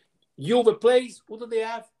team. Juve plays. Who do they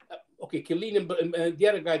have? Okay, Chiellini and the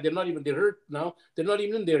other guy. They're hurt now. They're not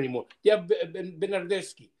even in there anymore. They have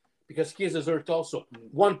Bernardeschi because Chiesa's hurt also.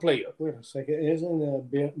 One player. Wait a second.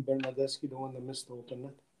 Isn't Bernardeschi the one that missed the open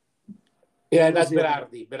net? Yeah, that's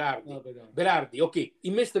Berardi. Berardi. Okay, he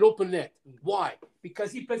missed an open net. Why?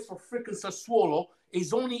 Because he plays for freaking Sassuolo.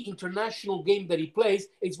 His only international game that he plays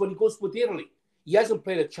is when he goes with Italy. He hasn't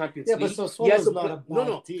played a Champions League. Yeah, but Sassuolo is not a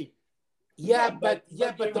bad team. Yeah, but the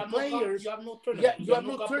you players. have no tournament. You have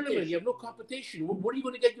no tournament. You have no competition. Where are you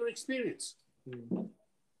going to get your experience? When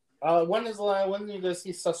are you going to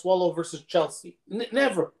see Sassuolo versus Chelsea?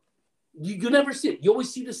 Never. You never see it. You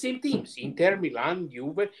always see the same teams: Inter, Milan,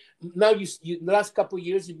 Juve. Now the last couple of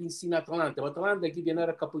years you've been seeing Atalanta. But Atalanta, give you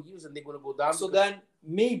another couple of years and they're going to go down. So then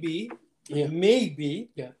maybe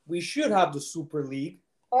we should have the Super League.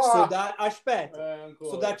 So that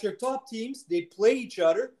so that your top teams they play each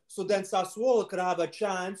other. So then Sassuolo could have a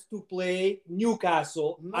chance to play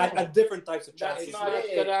Newcastle at different types of chances. It's not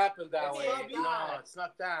going to happen that It's way. not No, that. it's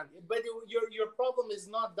not that. But your problem is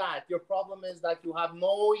not that. Your problem is that you have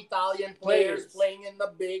no Italian players playing in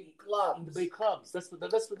the big clubs. In the big clubs. That's what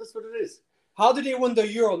it is. How did they win the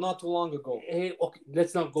Euro not too long ago? Hey, okay,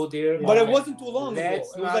 let's not go there. But it wasn't too long ago. It Let's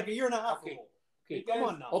was not- like a year and a half Okay. ago. Okay, Come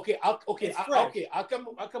on now. Okay, It's fresh. okay. How come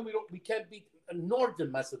we can't beat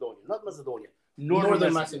Northern Macedonia? Not Macedonia.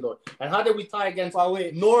 Northern Macedonia. And how did we tie against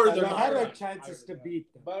Northern Northern had our Macedonia? chances to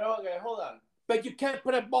beat them. But okay, hold on. But you can't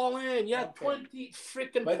put a ball in. You had Okay. 20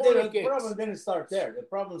 freaking But corner then the kicks. problem didn't start there. The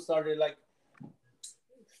problem started like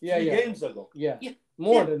Yeah, 3 yeah. games ago. Yeah. Yeah.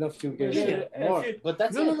 More than a few games. Yeah. More. But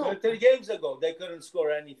that's No, it. no. 3 games ago, they couldn't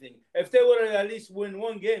score anything. If they would have at least win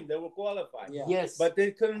 1 game, they were qualified. Yeah. Yes. But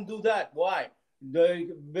they couldn't do that. Why?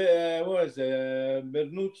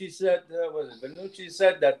 Bernucci said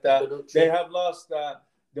that Bernucci. they have lost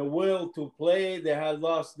the will to play. They have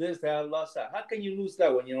lost this. They have lost that. How can you lose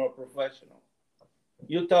that when you're a professional?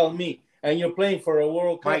 You tell me. And you're playing for a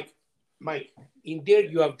World Cup. Mike, in there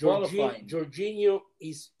you have Qualifying. Jorginho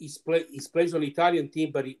plays on the Italian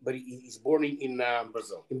team, but he's born in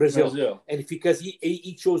Brazil. Brazil. And because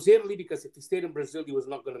he chose Italy because if he stayed in Brazil, he was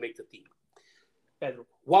not going to make the team. Pedro.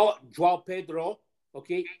 While João Pedro,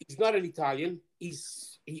 okay, he's not an Italian.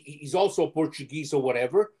 He's also Portuguese or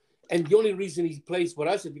whatever. And the only reason he plays for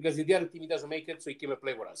us is because in the other team he doesn't make it, so he came and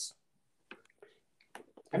play with us.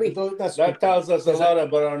 I mean, That tells us a lot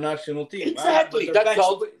about our national team. Exactly. But That's bench-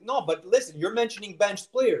 all. No, but listen, you're mentioning benched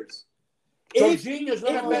players. If- Jorginho's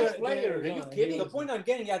not a bad player. Are you kidding? The point I'm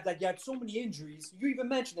getting at that you had so many injuries. You even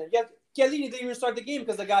mentioned it. You had Chiellini didn't even start the game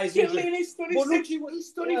because the guy is injured. Chiellini's 36. Bonucci was-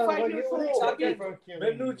 He's 35 years old.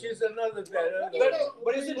 Benucci is another guy.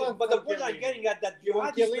 But the point I'm getting at that you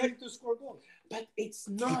had this Chiellini to score goals. But it's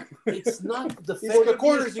not the for the defensive.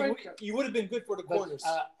 corners. You would have been good for the corners.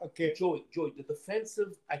 Okay. Joey, the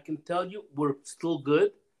defensive, I can tell you, we're still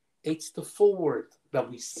good. It's the forward that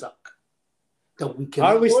we suck. That we can.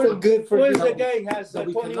 Are we still good for Where's this? the guy who has That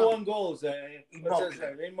we 21 goals? Immobile.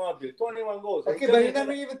 Immobile. 21 goals. Okay, but he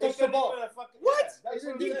never even touched the ball. What? That's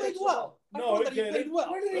what He it played is. well. I No, thought that he okay. played well.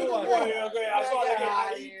 Where did he No, go? Okay, I saw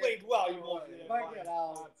that. Yeah, He played well. You won't. Fuck it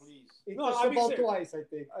out. Please. He No, touched I'm the ball serious. twice, I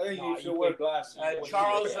think. I think No, you he should wear played- glasses.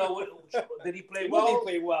 Charles, did he play He well? didn't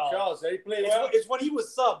play well. Charles, did he play well? It's when he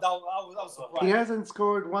was subbed. I was surprised. He hasn't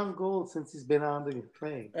scored 1 goal since he's been on the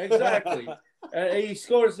plane. Exactly. He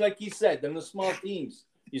scores like he said. In the small teams,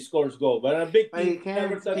 he scores goal. But in a big But he team, never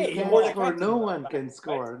can't, touched he the can't ball. score. No one can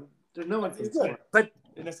score. No one can score.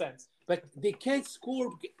 In a sense. But they can't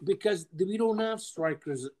score because we don't have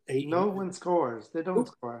strikers. No one scores. They don't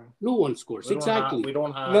score. No one scores. We don't Exactly. have- we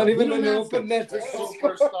don't have. Not even we in don't the have open net.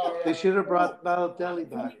 superstar. They should have brought Balotelli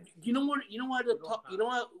back. You know what?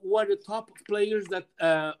 What the top players that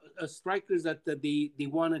strikers that they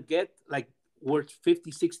want to get like worth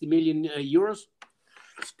 50, 60 million euros?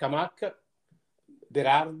 Scamacca,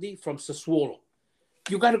 Berardi from Sassuolo.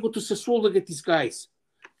 You got to go to Sassuolo to get these guys.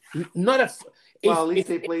 Not a. Well, at least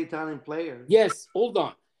they play Italian players. Yes, hold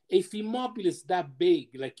on. if Immobile is that big,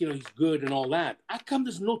 like, he's good and all that, how come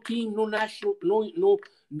there's no team, no national,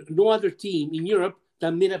 no other team in Europe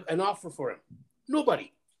that made up an offer for him?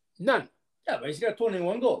 Nobody. None. Yeah, but he's got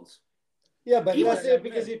 21 goals. Yeah, but He that's was- it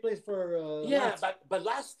because he plays for. But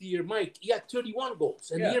last year, Mike, he had 31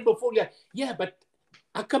 goals. And Yeah. the year before, but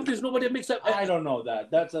how come there's nobody that makes up? I don't know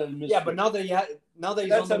that. That's a mystery. Yeah, but now that he's That's on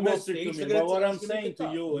a the world mystery stage, to me. they're But what gonna I'm take saying it to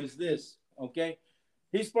up. you is this, okay?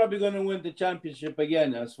 He's probably going to win the championship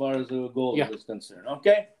again as far as the goals Yeah. is concerned,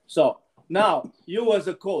 okay? So now, you as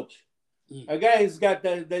a coach, a guy who's got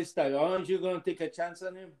this type, aren't you going to take a chance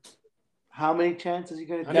on him? How many chances are you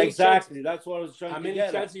going to How take? many Exactly. That's what I was trying How to many get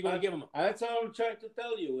at. chances are you going to give him? That's what I'm trying to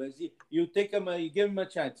tell you. Is you take him, you give him a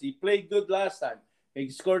chance. He played good last time. He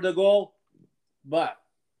scored a goal, but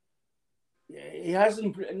he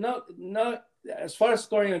hasn't. Not as far as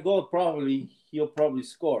scoring a goal. Probably he'll probably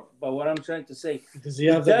score. But what I'm trying to say, Does he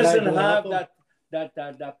he have the guy doesn't going have up him?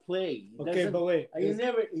 that play. He Okay, doesn't- but wait.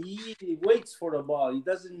 He waits for the ball. He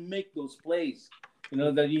doesn't make those plays.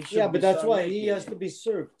 That you should. Yeah, be but that's why making. he has to be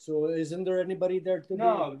served. So isn't there anybody there to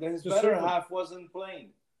No, be, his to better serve him? half wasn't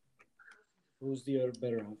playing. Who's the other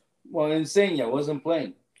better half? Well, Insenia wasn't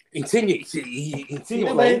playing. Insigne Yeah,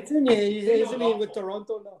 but played. Insigne, isn't he with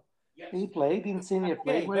Toronto now? He played. Insigne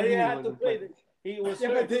played. Okay, What but do he you mean had to wasn't play. playing? He was Yeah,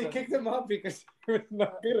 hurt, but they so- kicked him out because he was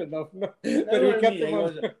not good enough. No. That's But he what I kept mean. him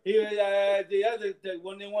on.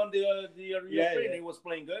 When they won the European, yeah. he was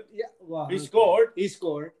playing good. Yeah, wow. He scored. He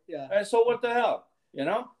scored. Yeah. And so what the hell,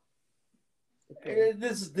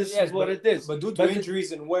 This Yes, is what but- it is. But due to But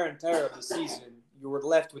injuries and wear and tear of the season, you were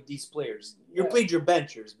left with these players. You Yeah. played your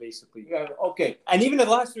benchers, basically. Yeah, okay. And even the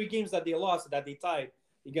last 3 games that they lost, that they tied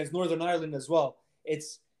against Northern Ireland as well,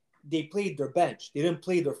 they played their bench. They didn't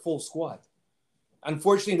play their full squad.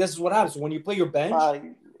 Unfortunately, this is what happens when you play your bench.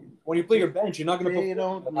 When you play your bench, you're not going to They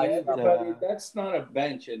don't need, But that's not a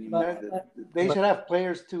bench anymore. they should have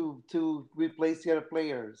players to replace the other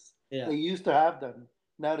players. Yeah. They used to have them.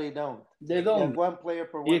 Now they don't. They They have don't. one player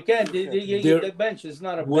per one. You can't. position. They're- The bench is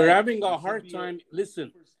not a. We're bench. having It a should hard be time.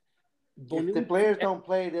 Listen, If the players don't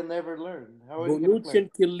play, they'll never learn. How are you going to Bonucci play? and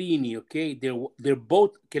Chiellini, okay, they're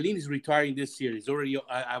both. Chiellini's retiring this year. He's already.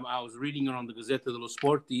 I was reading it on the Gazzetta dello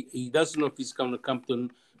Sport. He doesn't know if he's going to come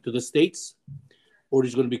to the States, or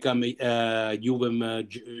he's going to become a Juve, in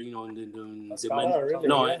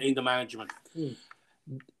the management.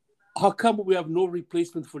 How come we have no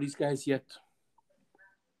replacement for these guys yet?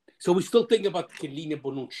 So we still think about Chiellini and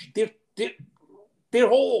Bonucci. They're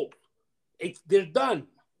old. They're done.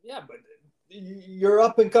 Yeah, but your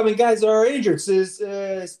up and coming guys are injured.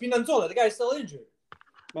 Spinazzola, the guy's still injured.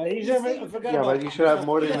 But he's never forgot Yeah, about but you should have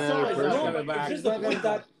more than That's another all right. person. Coming back. It's just the point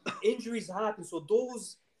that injuries happen. So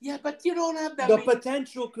those Yeah, but you don't have that. the many-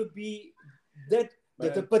 potential could be that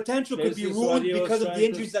the potential could This be is what ruined he was because of trying the to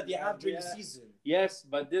injuries that they say. have during the Yeah. season. Yes,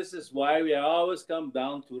 but this is why we always come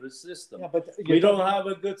down to the system. Yeah, but We don't have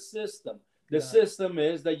a good system. The Yeah. system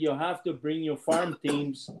is that you have to bring your farm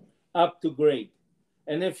teams up to grade,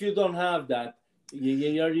 and if you don't have that,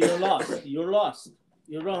 you're lost. You're lost.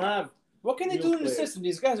 You don't have. What can they Real do in the players. system?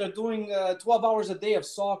 These guys are doing 12 hours a day of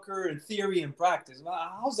soccer and theory and practice.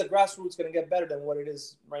 How's the grassroots going to get better than what it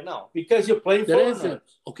is right now? Because you're playing There foreigners. isn't.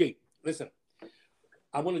 Okay, listen.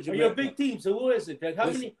 I want to. You're a big team, so who is it? Like, how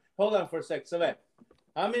Listen. many? Hold on for a sec, Savet.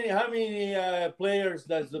 How many players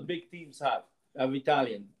does the big teams have? Of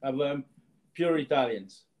Italian, of pure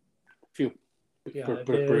Italians. Few. Yeah, Per- they-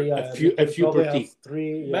 per- per- yeah, a few they per probably team. have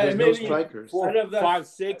 3. But There's no maybe strikers. Out of that- 5,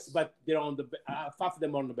 6, but they're on the 5 of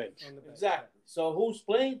them on the bench. Exactly. So who's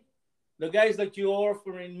playing? The guys that you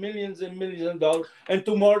offer in millions and millions of dollars, and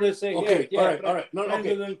tomorrow they say, Okay, yeah, all right. No, okay,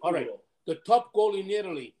 Angelo all right. Inculo. The top goal in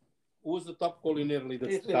Italy. Who was the top goal in Italy?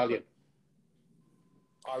 That's It's- Italian.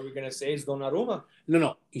 Are we going to say it's Donnarumma?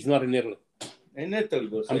 No, he's not in Italy. In Italy,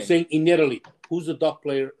 we're I'm saying. saying in Italy. Who's the top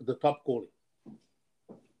player? The top goalie?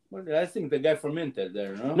 Well, I think the guy from Inter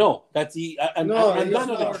there, no? No, that's the No, he's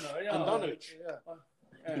Andanovic. not. Yeah. Andanovic.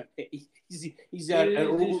 Yeah. He's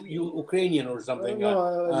Ukrainian or something.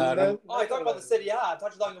 Oh, I talked about the Serie A. I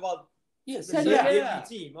thought you were talking about Yes, the Serie A. Serie Yeah. A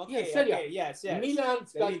team. Yeah, Okay, Serie A. okay, yes.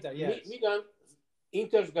 Milan's got Inter, yes.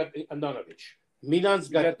 Inter's got Andanovic. Milan's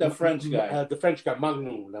You got got the French guy. the French guy,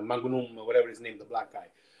 Magnum, whatever his name, the black guy.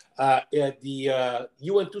 The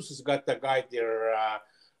Juventus has got the guy there.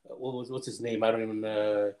 What's his name? I don't even.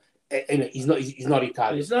 And he's not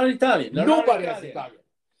Italian. He's not Italian. They're not Nobody has Italian.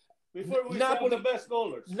 Before we Napoli- Napoli, the best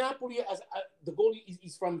goalers. Napoli has the goalie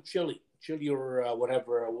is from Chile or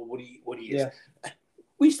whatever. What he is. Yeah.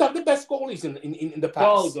 We used to have the best goalies in the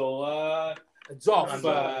past. Baldo, Zoff.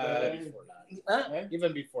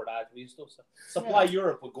 Even before that, we used to supply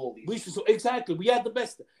Europe with goalies. We used to, exactly. We had the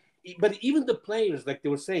best. but even the players, like they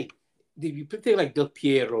were saying, you take like Del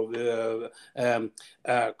Piero, come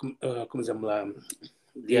si chiama?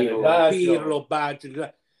 Pirlo,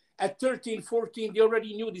 Baggio. At 13, 14, they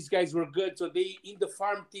already knew these guys were good. So they in the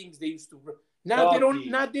farm teams they used to. Now they don't.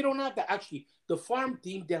 Now they don't have that. Actually, the farm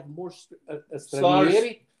team they have more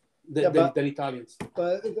stranieri than Italians.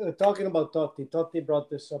 But talking about Totti brought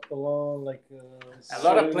this up along like a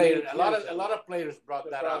lot of players. A lot of players brought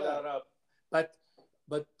that up.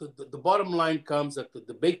 But the bottom line comes that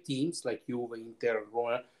the big teams like Juve, Inter,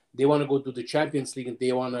 Roma, they want to go to the Champions League and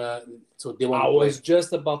they want to. So they want. I was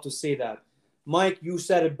just about to say that. Mike, you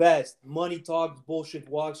said it best. Money talks, bullshit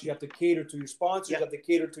walks. You have to cater to your sponsors. You have to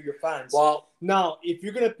cater to your fans. Well, now, if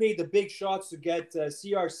you're going to pay the big shots to get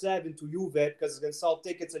CR7 to Juve because it's going to sell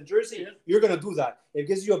tickets and jersey, you're going to do that. It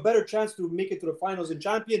gives you a better chance to make it to the finals and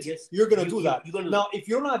champions. You're going to do that. Now, if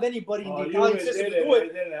you don't have anybody in the Italian system to do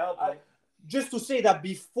it, just to say that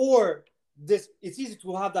before this, it's easy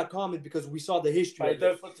to have that comment because we saw the history.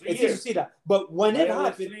 It's easy to see that. But when it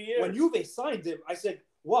happened, when Juve signed him, I said,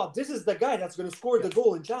 wow, this is the guy that's going to score the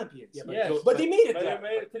goal in Champions. Yeah, but they made it there. They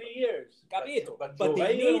made it 3 years. Capito. But they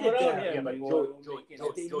made it there. They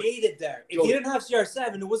made it there. If you didn't have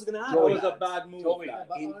CR7, it wasn't going to happen. It was a bad move.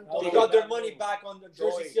 They got their money back on the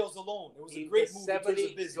jersey sales alone. It was a great move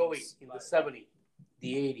in business. In the 70s,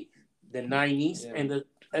 the 80s, the 90s, and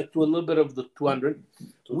to a little bit of the 200.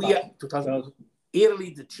 2000.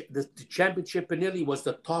 Italy, the championship in Italy was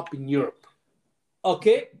the top in Europe.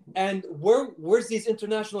 Okay, and where's these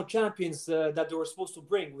international champions that they were supposed to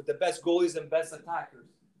bring with the best goalies and best attackers?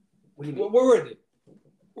 Where were they?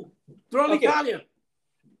 They're all Italian.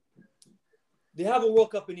 They have a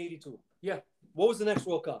World Cup in '82. Yeah. What was the next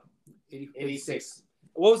World Cup? 86.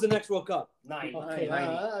 What was the next World Cup? 90.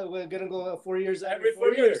 We're gonna go 4 years. Every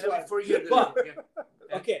 4 years. Every 4 years.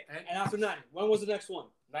 Okay, and after 90, when was the next one?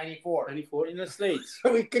 94. In the States.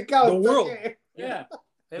 We could count. The world. Yeah.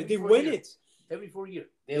 Did they win it? Every 4 years.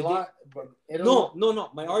 They lost. No.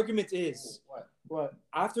 My argument is what?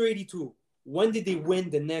 After '82, when did they win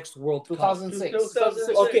the next World Cup?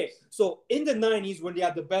 2006. Okay, so in the '90s when they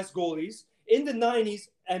had the best goalies, in the '90s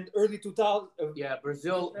and early 2000s,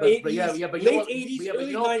 Brazil, 80s, late '80s,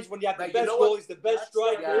 early '90s when they had the best goalies, the best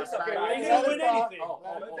strikers, they didn't win anything.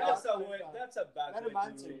 That's a bad way.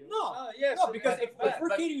 No, yes, no, because if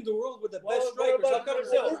we're catering the world with the best strikers, how come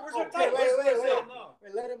Brazil? where's our title?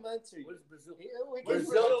 Wait, let him answer you. Where's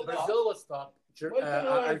Brazil? Brazil was top.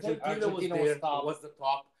 Argentina was the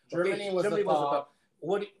top. Germany was the top.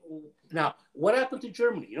 What happened to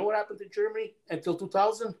Germany? You know what happened to Germany until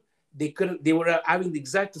 2000? They were having the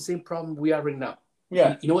exact same problem we are right now.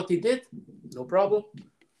 Yeah. You know what they did? No problem.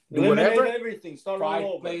 Do Eliminate whatever. everything. Start 5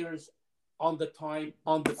 all over. players on the time,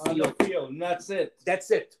 on the On field. the field. And that's it. That's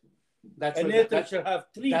it. That's And what, Italy should have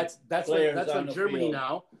 3 that's players what on the Germany field.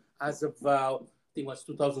 now, as of I think it was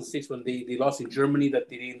 2006 when they lost in Germany, that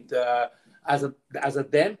they didn't as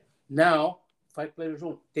of then. Now 5 players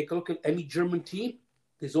on. Take a look at any German team.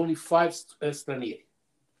 There's only 5 stranieri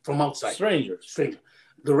from outside. Strangers.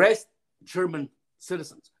 The rest German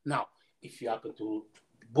citizens. Now, if you happen to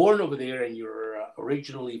be born over there and you're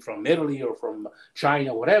originally from Italy or from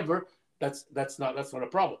China, whatever, that's not a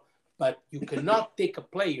problem. But you cannot take a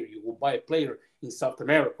player. You will buy a player in South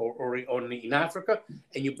America or in Africa,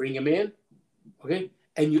 and you bring him in, okay,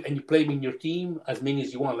 and you play him in your team as many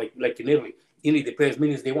as you want, like in Italy. In Italy, they play as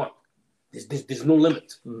many as they want. There's no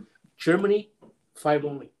limit. Germany, 5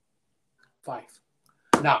 only. 5.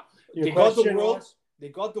 Now They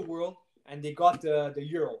got the world, and they got the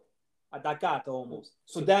Euro. Attaccata almost.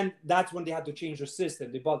 So then that's when they had to change their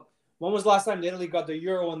system. When was the last time Italy got the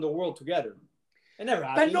Euro and the world together? It never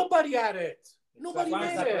happened. But nobody had it. Nobody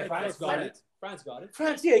made it. France got it.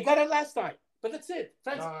 France, yeah, got it last time. But that's it.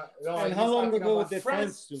 France. And how long ago did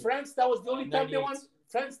France do? France, that was the only time they won.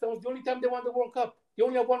 France, that was the only time they won the World Cup. They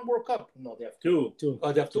only have 1 World Cup. No, they have 2.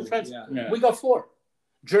 Oh, they have 2. France. Yeah. We got 4.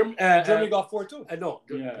 Germany got 4 too. No,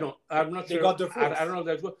 I'm not They sure. got their 4th. I don't know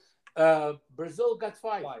if that's Brazil got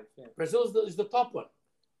 5. Yeah. Brazil is the top one.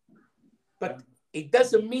 But it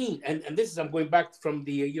doesn't mean, and this is, I'm going back from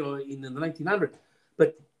the, in the 1900s,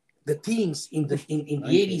 but the teams in the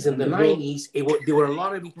 80s and the 90s, there were a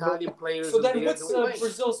lot of Italian players. So then what's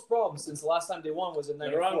Brazil's problem since the last time they won was in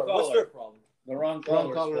 94? What's their problem? The wrong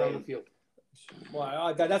color on the field.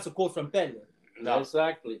 Well, that's a quote from Pele. No.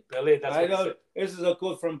 Exactly. Pele, that's I what he know. said. This is a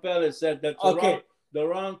quote from Pele. Said that the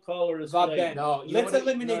wrong color is Not played. then. No, Let's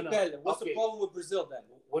eliminate Pele. What's the problem with Brazil then?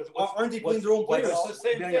 Aren't they playing their own players? It's the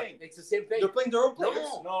same thing. It's the same thing. They're playing their own players.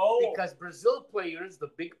 No. Because Brazil players, the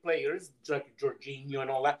big players, like Jorginho and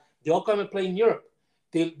all that, they all come and play in Europe.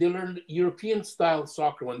 They learn European style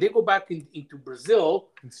soccer. When they go back into Brazil,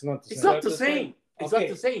 It's not the it's same. not the same. It's not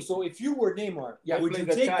the same. So if you were Neymar, would you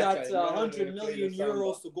play the take cha-cha, that you know, 100 play million the samba.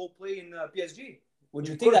 euros to go play in PSG? Would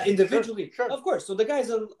you Of take course, that individually? sure. Of course. So the guy's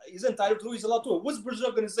he's entitled to. He's allowed to. What's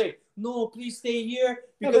Brazil going to say? No, please stay here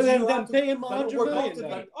Yeah, because but you then have to pay him but 100 work million out to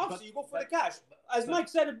then. be. Obviously, you go for the but- cash. As Mike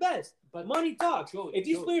said it best. but- Money talks. Joey, If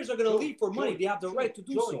these Joey, players are going to Joey, leave for money, Joey, they have the right to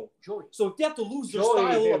do so. Joey. So if they have to lose their Joey,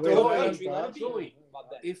 style okay, of their wait, own wait, country, let it be. Joey. About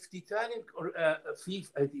that. If the Italian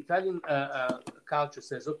FIFA, the Italian culture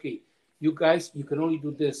says, okay, you guys, you can only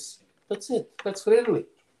do this. That's it. That's for Italy.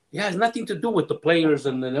 It has nothing to do with the players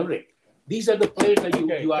and everything. These are the players that you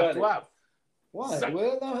have to have. Why? So-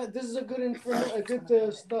 Well, no, this is a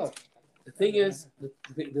good stuff. The thing is,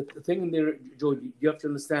 the thing in there, Joe, you have to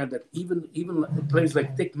understand that even players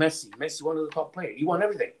like take Messi, one of the top players, he won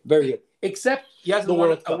everything Very good. except he hasn't The won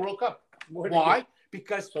World a Cup. World Cup. Where did Why?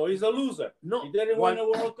 Because So he's a loser. no, He didn't win a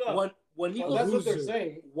World Cup. When Well, Eagles, that's what they're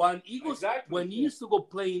saying. when Eagles, Exactly. when he used to go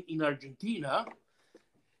play in Argentina,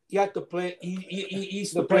 he had to play. He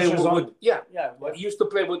used The to play pressure's on. with Yeah, he used to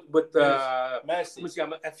play with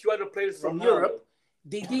Messi. a few other players from Ronaldo. Europe.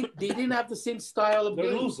 They didn't have the same style of They're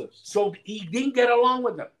game. losers. So he didn't get along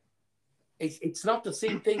with them. It's not the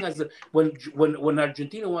same thing as when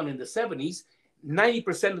Argentina won in the 70s.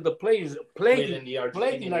 90% of the players played in the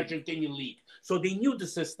Argentinian league. So they knew the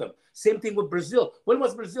system. Same thing with Brazil. When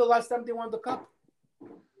was Brazil last time they won the cup?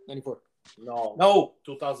 94. No.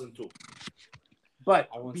 2002. But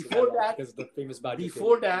I won't say before long that, because the famous Baggio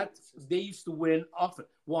before that, they used to win often.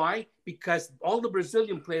 Why? Because all the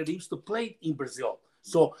Brazilian players they used to play in Brazil.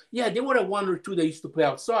 So yeah, they were one or two that used to play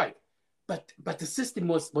outside. But the system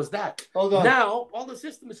was that. Hold on. Now all the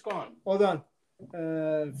system is gone. Hold on.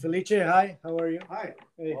 Felice, hi. How are you? Hi,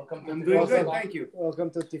 Hey, Welcome I'm to doing Welcome. good, thank you. welcome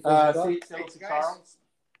to Tifosi Talk. Thanks, guys.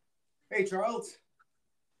 Hey, Charles.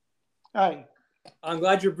 Hi. I'm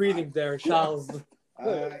glad you're breathing there, Charles. So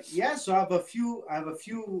I have a few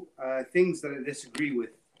things that I disagree with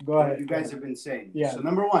Go what ahead. you guys have been saying. Yeah. So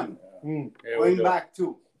number one, Mm.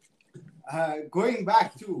 going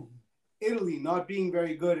back to Italy not being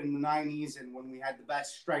very good in the 90s and when we had the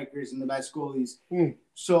best strikers and the best goalies. Mm.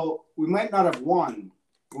 So we might not have won,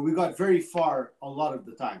 but we got very far a lot of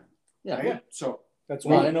the time. Yeah. Right? So That's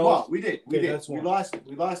we, why. well, we did. We Okay, did. that's We one.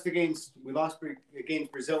 lost against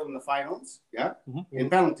Brazil in the finals. Yeah, Mhm. in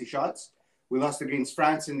penalty shots. We lost against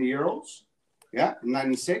France in the Euros. Yeah, in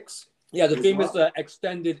 '96. Yeah, the As famous well.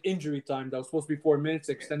 extended injury time that was supposed to be 4 minutes,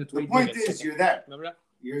 extended to The 8 point minutes. is, you're there. Remember that?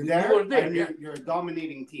 You're We there, were there, and yeah. you're a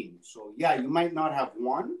dominating team. So yeah, you might not have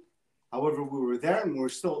won. However, we were there, and we're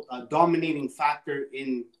still a dominating factor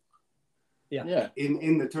in Yeah.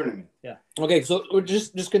 the tournament. Okay, so we're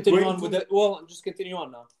just continue Wait, on with it. Well, just continue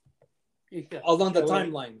on now. Yeah. Along the Wait,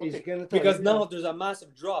 timeline. He's gonna tell Because you. now there's a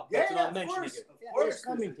massive drop. Yeah, That's not of mentioning course, it. of course, It's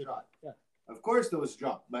coming there's a to drop. that. Of course, there was a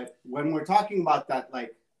drop. But when we're talking about that,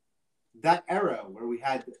 like that era where we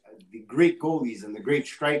had the great goalies and the great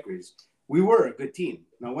strikers, we were a good team.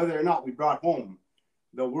 Now, whether or not we brought home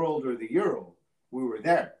the World or the Euro, we were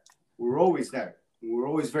there. We were always there. We were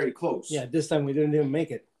always very close. Yeah, this time we didn't even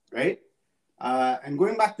make it. Right? And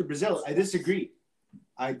going back to Brazil, I disagree.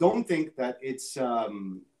 I don't think that it's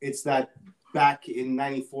that back in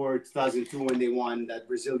 94, 2002 when they won that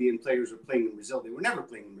Brazilian players were playing in Brazil. They were never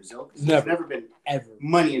playing in Brazil because there's never been Ever.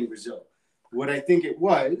 money in Brazil. What I think it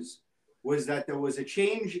was that there was a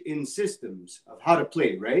change in systems of how to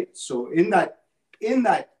play, right? So in that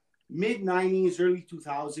mid 90s, early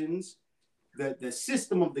 2000s, the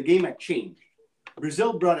system of the game had changed.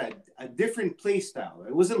 Brazil brought a different play style.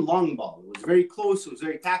 It wasn't long ball. It was very close. It was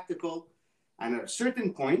very tactical. And at a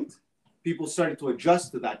certain point, people started to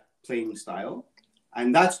adjust to that playing style.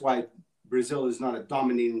 And that's why Brazil is not a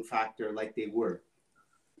dominating factor like they were.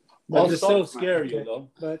 But Well, it's still so- scary, though.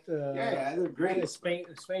 But Yeah, they're great. Spain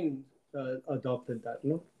adopted that,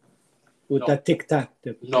 no? With No. that tic tac.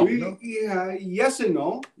 No. Yeah, yes and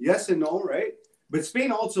no, right? But Spain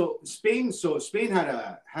had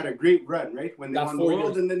a great run, right? When they That won the 4 World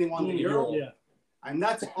years. and then they won the Euro, Yeah. and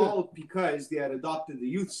that's all because they had adopted the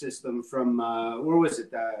youth system from where was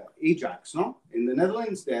it? Ajax, no? In the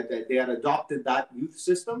Netherlands, they had adopted that youth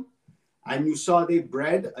system, and you saw they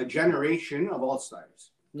bred a generation of all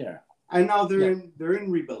stars. Yeah. And now they're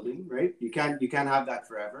in rebuilding, right? You can't have that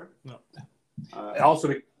forever. No.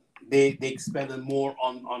 Also, they expended more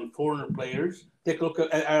on foreigner players. Take a look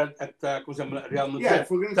at Real Madrid. Yeah, if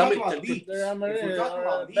we're going to talk about Tell me- leagues, They're if we're talking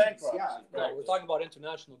about leagues, bankrupt. yeah. No, we're talking about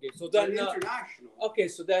international games. So But then, international. okay,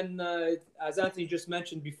 so then, as Anthony just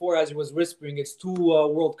mentioned before, as he was whispering, it's 2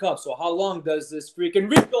 World Cups. So how long does this freaking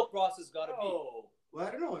rebuild process gotta be? Well,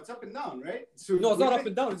 I don't know. It's up and down, right? So No, it's not up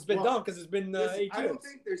and down. It's been down because it's been listen, 8 I years. don't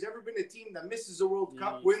think there's ever been a team that misses a World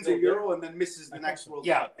Cup, wins a Euro, and then misses the next World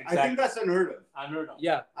Cup. exactly. I think that's unheard of. Unheard of.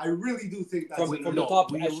 Yeah, I really do think that's from unheard the of.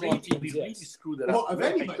 top we echelon really, teams, we really yes. screwed it Well, up. of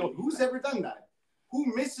anybody, who's ever done that?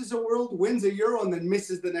 Who misses a World, wins a Euro, and then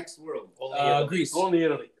misses the next World? Greece. Only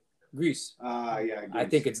Italy. Greece. Yeah, I Greece.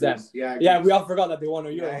 think it's them. Greece. Yeah, Yeah, Greece. we all forgot that they won a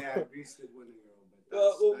Euro. Yeah, Greece did win a Euro.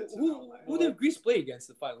 But that's an outlier. Who did Greece play against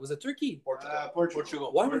the final? Was it Turkey?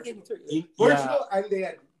 Portugal. Why were they getting Turkey? Portugal, and they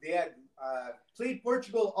had played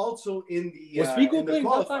Portugal also in the Was Figo in the playing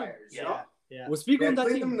that time? qualifiers. You know? Yeah. Was They Figo in that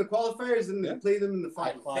played them team? in the qualifiers and they played them in the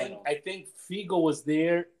final. I think Figo was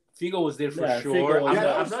there. Figo was there for Yeah, sure. Figo was Yeah,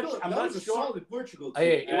 there. I'm not sure. Solid Portugal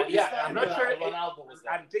team. I'm not sure. Ronaldo was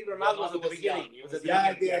there. I think Ronaldo was at the beginning. He was at the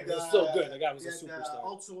Yeah, beginning. they had, He was so good. The guy was a they had, superstar.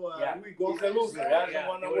 Also, Yeah. Rui He's Gomes. a loser. He hasn't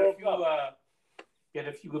won a there were a World few, Cup. he had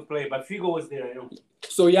a few good players, but Figo was there.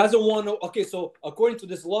 So he hasn't won. Okay, so according to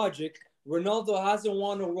this logic, Ronaldo hasn't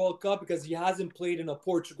won a World Cup because he hasn't played in a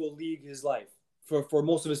Portugal league his life for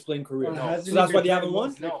most of his playing career. So that's why they haven't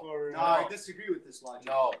won. No, I disagree with this logic.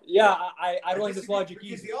 No. Yeah, I don't like this disagree logic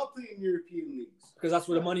because either they all play in European leagues. because that's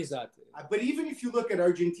where the money's at. But even if you look at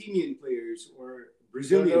Argentinian players or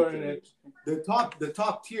Brazilian They're in players, the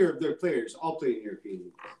top tier of their players all play in European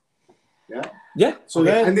leagues. Yeah. So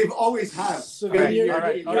then, And they've always have. so Okay, then you're, all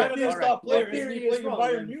right, you're all right, the all top right. player. What theory He's is playing wrong,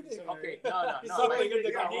 Bayern man? Munich. Okay, no. He's not playing in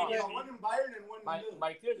the Yeah, Canadian. one in Bayern and one in My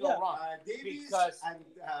Lille. theory's Yeah. not wrong. Davies Because- and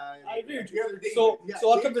I agree with the other you. Davies. So Yeah,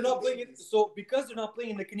 how come they're Davies not and playing it? Davies. So because they're not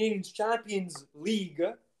playing in the Canadians Champions League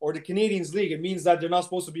or the Canadians League, it means that they're not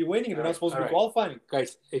supposed to be winning. They're not supposed to be All right. qualifying.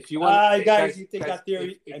 Guys, if you want, Guys, you take that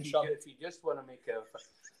theory and shove it. if you just want to make a,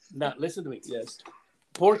 now listen to me. Yes.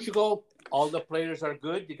 Portugal, all the players are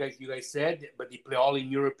good. You guys said, but they play all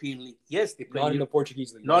in European league. Yes, they play Not in the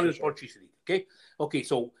Portuguese league. not in that's the for sure. Portuguese league. Okay.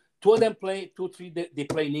 So 2 of them play, 2 or 3 they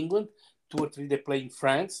play in England, 2 or 3 they play in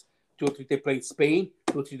France, 2 or 3 they play in Spain,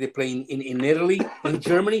 2 or 3 they play in Italy, in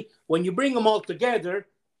Germany. When you bring them all together,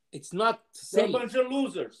 it's not the They're a same. bunch of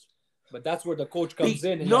losers. But that's where the coach comes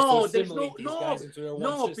in and No, has to there's assimilate no- these no, guys into their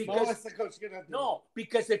no, one system. because- What's the coach gonna do? No,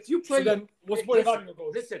 because if you play, So then, what's the point of having a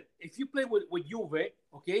coach? Listen, if you play with Juve,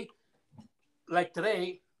 okay, like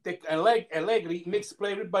today, Allegri makes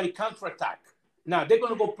play everybody counter-attack. Now they're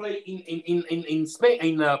gonna go play in Spain,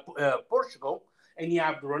 in Portugal, and you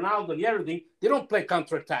have Ronaldo and everything. They don't play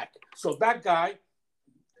counter-attack. So that guy,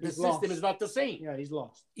 the He's system lost. is not the same. Yeah, he's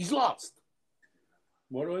lost. He's lost.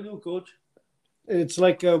 What do I do, coach? It's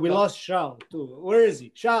like we lost Charles too. Where is he?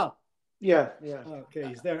 Charles. Yeah. Okay,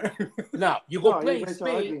 he's there. Now you go No, play you in guys are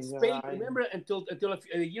Spain. arguing, yeah, Spain. I- Remember until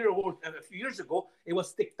a year or a few years ago, it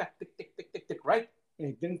was tick tack, tick tick tick tick tick, right?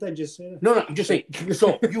 Hey, didn't I just say that? No, I'm just saying.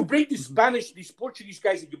 So you bring these Portuguese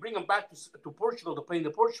guys, and you bring them back to Portugal to play in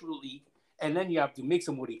the Portugal league, and then you have to mix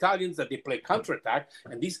them with Italians that they play counter-attack,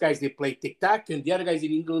 and these guys they play tic-tac, and the other guys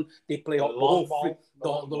in England they play the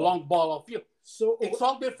long ball of field. So It's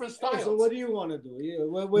all different styles. So what do you want to do? Yeah,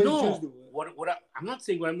 what No, did you do? I'm not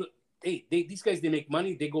saying what I'm. Hey, these guys they make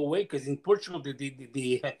money, they go away because in Portugal they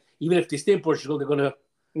even if they stay in Portugal they're gonna.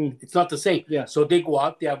 It's not the same. Yeah. So they go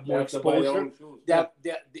out, they have more They have to buy their exposure. own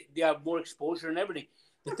shoes. They have more exposure and everything.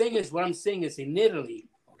 The thing is, what I'm saying is in Italy,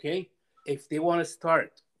 okay, if they want to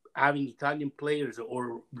start having Italian players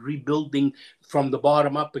or rebuilding from the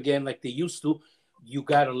bottom up again like they used to, you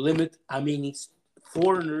got to limit. I mean, it's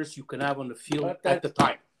foreigners you can have on the field But at the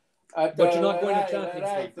time. But you're not going to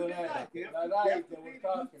Champions League. They were talking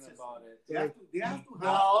about it. They have to have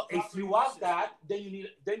Now, the if proper you youth have system. that,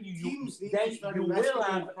 then you Teams need then to start you investing will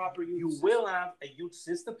in have the proper youth you system. will have a youth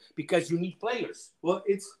system because you need players. Well,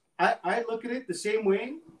 I look at it the same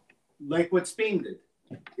way, like what Spain did.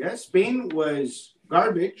 Yeah, Spain was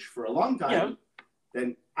garbage for a long time. Yeah.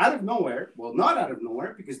 Then out of nowhere, well, not out of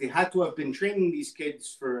nowhere, because they had to have been training these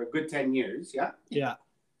kids for a good 10 years. Yeah. Yeah.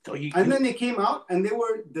 So And then they came out and they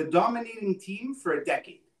were the dominating team for a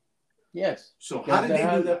decade. Yes. So how Because did they they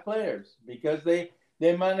have do the that? players because they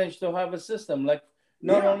managed to have a system like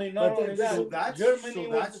not Yeah, only that, So that's, Germany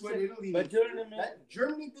was that's the what same. Italy But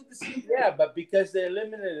Germany did the same thing. Yeah, but because they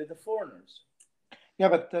eliminated the foreigners. Yeah,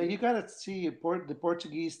 but you gotta see the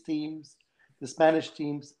Portuguese teams, the Spanish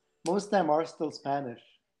teams. Most of them are still Spanish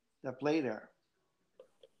that play there.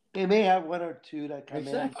 They may have 1 or 2 that come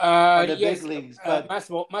Exactly. in the Yes, big leagues, but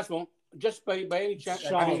Massimo, just by any chance,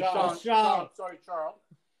 Charles. Charles,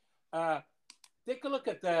 take a look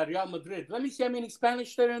at Real Madrid. Let me see how many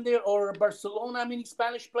Spanish there in there, or Barcelona, how many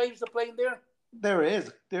Spanish players are playing there? there is.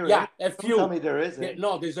 Yeah, a Don't few. tell me there isn't.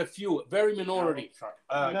 No, there's a few, very minority.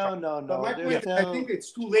 No. But my There's point, I think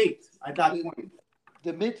it's too late at that point.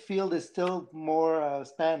 the midfield is still more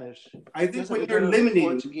Spanish. I think Doesn't when matter you're if it's limiting,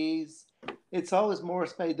 Portuguese, it's always more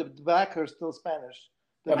Spanish. The back are still Spanish.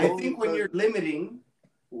 I think when you're limiting,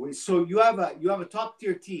 so you have a top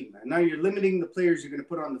tier team, and now you're limiting the players you're going to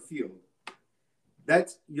put on the field.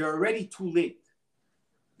 You're already too late.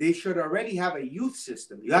 They should already have a youth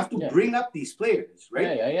system. You have to bring up these players,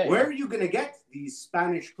 right? Where are you going to get these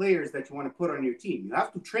Spanish players that you want to put on your team? You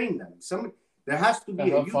have to train them. There has to be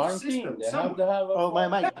a youth system.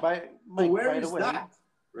 Where is that,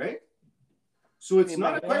 right? So it's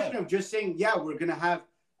not a question of just saying, we're going to have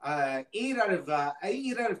 8 out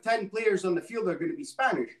of 10 players on the field are going to be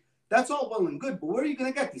Spanish. That's all well and good, but where are you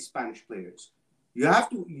going to get these Spanish players? You have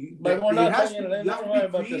to. But we're not talking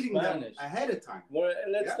about the Spanish ahead of time.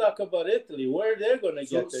 Let's talk about Italy. Where they're going to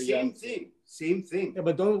get their same thing. Yeah,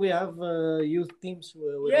 but don't we have youth teams?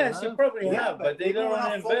 Yes, you probably have, but they don't want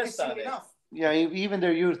to invest on it. Yeah, even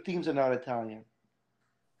their youth teams are not Italian.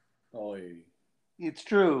 Oh, it's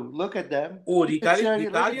true. Look at them. Oh, the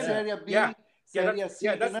Italian. Serie B, Serie C.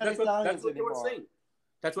 That's what they were saying.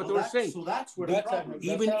 That's what they were saying. So that's where the problem is.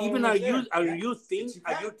 Even our youth team,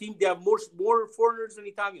 they have more foreigners than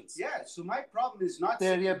Italians. Yeah. So my problem is not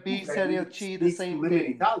Serie B, Serie C, the same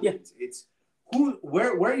thing. Italians. It's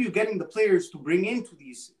where are you getting the players to bring into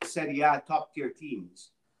these Serie A top tier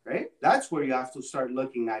teams, right? That's where you have to start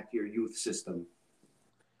looking at your youth system.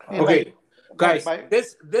 Okay, guys,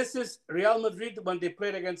 this is Real Madrid when they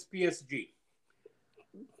played against PSG.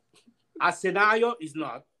 Asenio is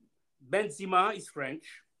not. Benzema is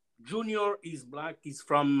French. Junior is black. He's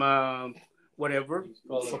from whatever.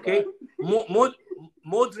 Okay.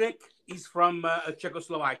 Modric is from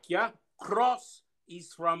Czechoslovakia. Kroos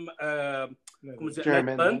is from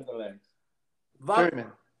German.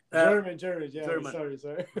 German. Yeah, German.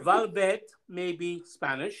 Sorry. Valverde, maybe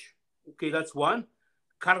Spanish. Okay, that's one.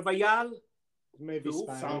 Carvajal, maybe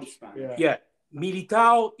Spanish. Yeah.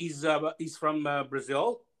 Militao is from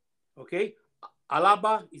Brazil. Okay.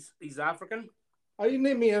 Alaba is African. Are you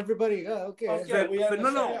naming everybody? Okay. No.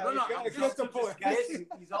 He's also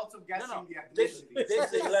guessing This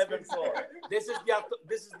is 11-4. This is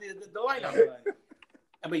the lineup.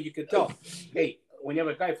 I mean, you can tell. Hey, when you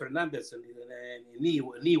have a guy Fernandez and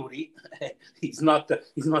Niuri, he's not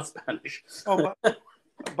Spanish. Oh,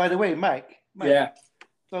 by the way, Mike. Yeah.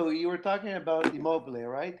 So you were talking about Immobile,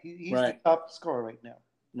 right? He's right. The top scorer right now.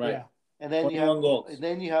 Right. Yeah. And then you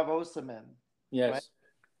have Osimhen. Yes. Right?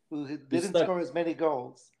 Who didn't score as many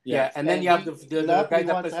goals. Yeah. And then you have the guy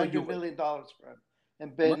that wants $100 million for him.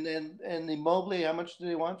 And Immobile, how much do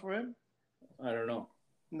they want for him? I don't know.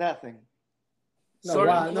 Nothing. No,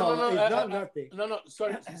 it's not nothing. No.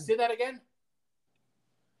 Sorry. Say that again.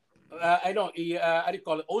 I don't. How do you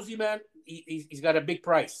call it? Osimhen. He's got a big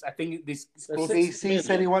price. I think this. He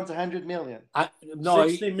said he wants $100 million. No,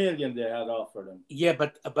 60 million they had offered him. Yeah,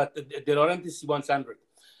 but De Laurentiis he wants 100.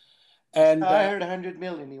 And I heard $100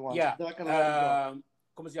 million he wants. Yeah. Not gonna let it go.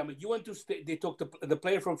 Come on, Juventus. They took the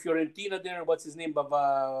player from Fiorentina there. What's his name?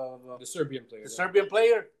 The Serbian player. The Serbian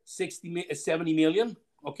player, 70 million.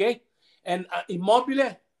 Okay, and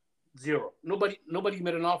Immobile, 0. Nobody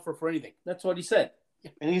made an offer for anything. That's what he said.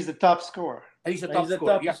 And he's the top scorer. And he's the top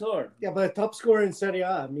scorer. Yeah, but a top scorer in Serie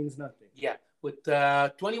A means nothing. Yeah, with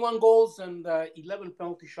 21 goals and 11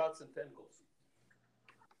 penalty shots and 10 goals.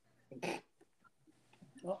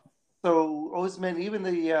 So Osimhen, even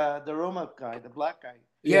the Roma guy, the black guy.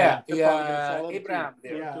 Yeah, Abraham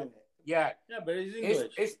there. Yeah, but he's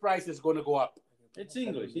English. His price is going to go up. It's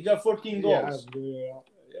English. He got 14 goals.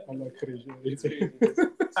 I'm not crazy.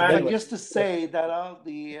 But just to say that all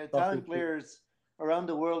the Italian players around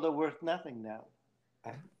the world are worth nothing now.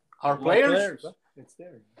 Our players? It's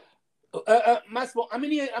there. Massimo, how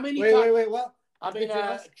many? Wait. What? I mean,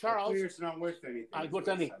 Charles. Players not worth anything.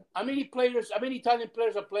 How many Italian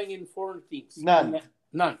players are playing in foreign teams? None.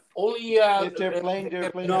 Only if they're playing.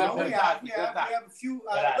 No, we have a few.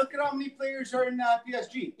 Look at how many players are in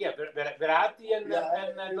PSG. Yeah, Verratti and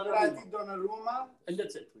Donnarumma. And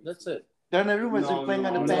that's it. Donnarumma's been playing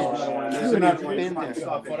on the bench.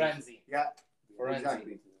 Florenzi. Yeah.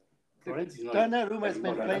 Exactly. Donnarumma's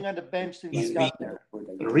been playing on the bench since he got there.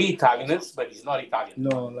 Re-Italianist, but he's not Italian.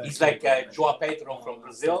 No, he's like Joao Pedro from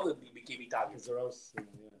Brazil, and he became Italian.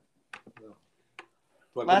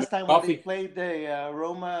 Last time when they played the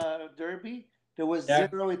Roma derby, there was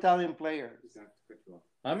 0 Italian players.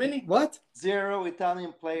 How many? What? 0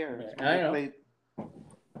 Italian players. I know. Played.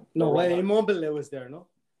 No, Immobile was there, no?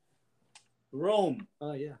 Rome.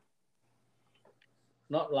 Oh, yeah.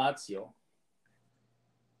 Not Lazio.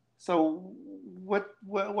 So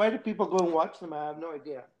why do people go and watch them? I have no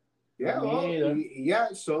idea. Yeah, well, Me either. yeah.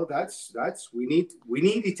 So that's we need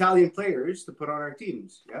Italian players to put on our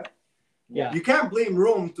teams. Yeah. Yeah. You can't blame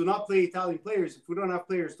Rome to not play Italian players if we don't have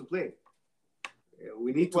players to play.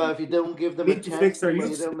 We need to. Well, if you don't give them we a need to chance fix to our play,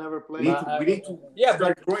 youth. they'll never We play. need to Yeah,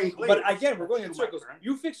 start growing players. But again, we're going in circles.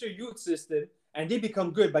 You fix your youth system, and they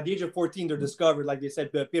become good. By the age of 14, they're discovered. Like they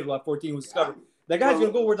said, Pirlo at 14 was discovered. The guy's going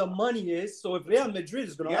to go where the money is. So if Real Madrid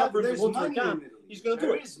is going to offer him to there's go to the money camp, in Italy. he's going to do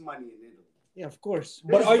There it. is money in Italy. Yeah, of course.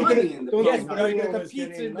 But are you money going in the to? Yes, but are you going to Ronaldo is compete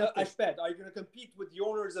getting in the nothing. Ashpet? Are you going to compete with the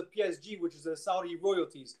owners of PSG, which is the Saudi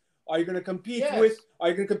royalties? Are you going to compete Yes. with? Are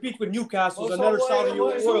you going to compete with Newcastle, Also, another why- Saudi why-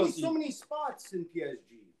 There's only royalty? so many spots in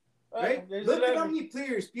PSG. Right? There's Look at 11. how many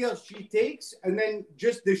players PSG takes and then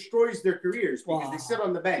just destroys their careers because they sit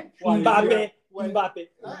on the bench. Mbappe.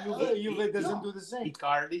 Juve doesn't No. do the same.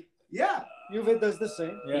 Icardi. Yeah. Juve does the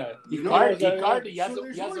same. Yeah. You know, Icardi so hasn't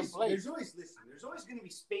there's hasn't always, played. there's always going to be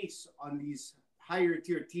space on these higher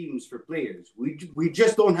tier teams for players. We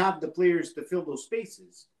just don't have the players to fill those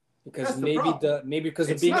spaces. Because That's the problem. maybe because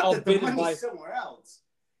of It's being not that the outbid by. money's somewhere else.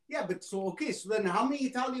 Yeah, but so then how many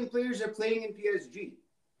Italian players are playing in PSG?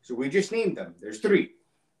 So we just named them. There's 3.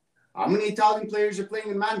 How many Italian players are playing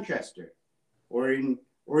in Manchester, or in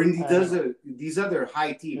these other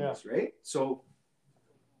high teams, right? So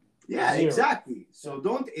yeah, Zero. exactly. So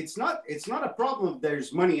it's not a problem if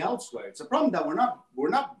there's money elsewhere. It's a problem that we're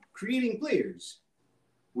not creating players.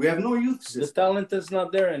 We have no youth The system. talent is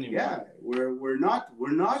not there anymore. Yeah, we're not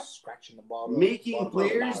Scratching the ball. making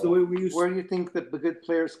players the way we used Where to. do you think that the good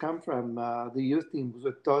players come from? The youth teams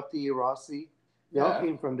with Totti, Rossi, they all Yeah.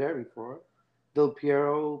 came from there before. Del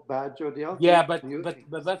Piero, Baggio, they all Yeah, came but from youth but teams.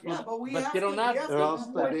 but that's Yeah, but we but have they to, don't we have. have They're to all do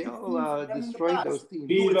they what we've all done in the destroyed past. those teams.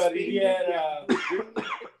 Do it Viva, Spain. Riviera,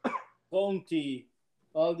 Conti,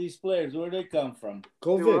 all these players, where they come from?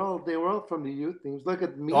 COVID. They were all from the youth teams. Look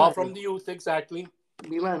at Milan. All from the youth, exactly.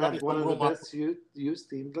 Milan had one of the Roma. best youth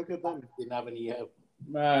teams. Look at them. Didn't have any.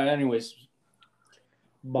 Anyways,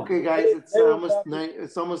 Okay, guys, it's almost night.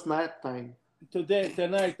 It's almost night time.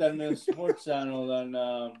 tonight on the sports channel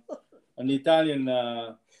on Italian,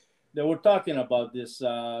 they were talking about this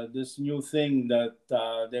new thing that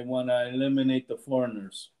they want to eliminate the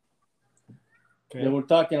foreigners. Okay. They were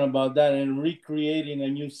talking about that and recreating a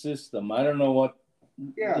new system. I don't know what.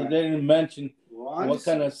 Yeah. They didn't mention Well, what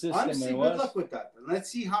kind of system honestly, it good was. luck with that. And let's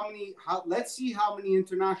see how many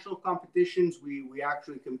international competitions we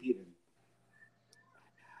actually compete in.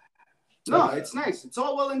 No, it's nice. It's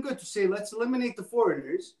all well and good to say let's eliminate the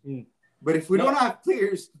foreigners, but if we don't have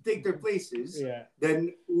players to take their places, Yeah.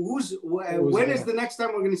 then when is the next time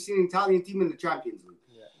we're going to see an Italian team in the Champions League?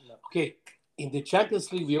 Okay, in the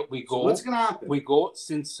Champions League we go. So what's going to happen? We go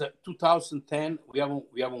since 2010. We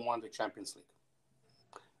haven't won the Champions League.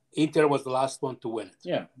 Inter was the last one to win it.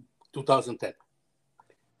 Yeah. 2010.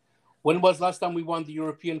 When was last time we won the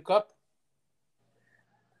European Cup?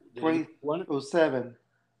 2007.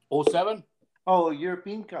 07? Oh,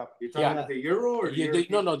 European Cup. You're talking Yeah. about the Euro or the Yeah,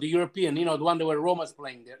 European? the European. You know, the one that where Roma's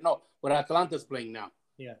playing there. No, where Atalanta's playing now.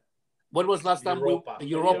 Yeah. What was last time Europa. we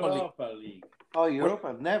Europa League? League. Oh,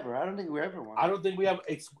 Europa. Never. I don't think we ever won. I don't think we have.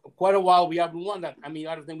 It's quite a while we haven't won that. I mean,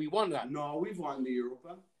 I don't think we won that. No, we've won the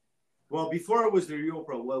Europa. Well, before it was the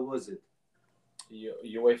Europa, what was it?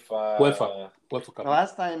 UEFA. UEFA The Cup.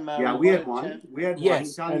 last time. Yeah, we had one. We had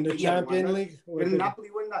Yes. one. And the Italian team Champions won that. League. Didn't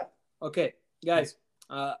Napoli win that? Okay, guys.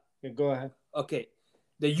 Go ahead. Okay,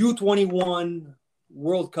 the U21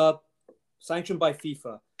 World Cup sanctioned by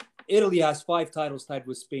FIFA. Italy has 5 titles tied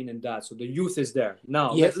with Spain and that, so the youth is there.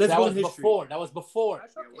 Now, Yes, let's that go was in history. before. That was before.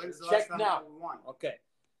 Yeah, when's the Check last time now. we won? Okay,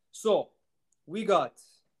 so we got.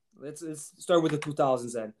 Let's start with the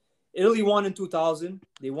 2000s then. Italy won in 2000.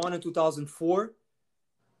 They won in 2004.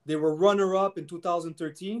 They were runner-up in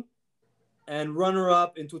 2013 and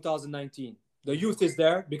runner-up in 2019. The youth is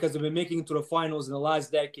there because they've been making it to the finals in the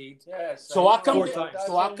last decade. Yes. So how come? 4 times. That's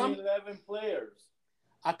So how only come? 11 players.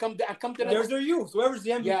 I come to There's their youth. Whoever's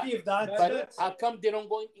the MVP of that. But how come they don't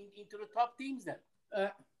go into the top teams then?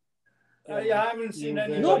 I haven't seen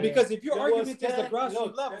any. No, because if your There argument was is the 10 grassroots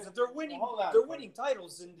look, levels, if they're winning, hold on. they're winning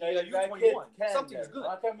titles in the U21. Something's good.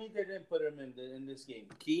 How come he didn't put him in this game?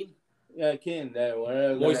 Keane, Yeah, Keane there.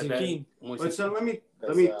 Whatever. Moise Keane. But so let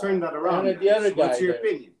me turn that around. And the other So what's guy your there.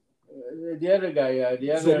 opinion? The other guy,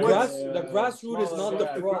 the other. So the grassroots is smaller not the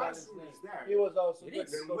guy. pro. He was also It good.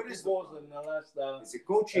 is. There were What 2 is goals in the last Is it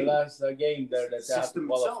coaching? game there that they have to System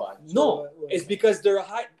qualify. itself. No, it's because they're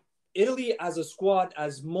high. Italy as a squad,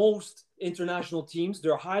 as most international teams,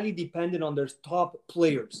 they're highly dependent on their top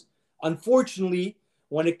players. Unfortunately,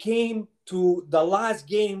 when it came to the last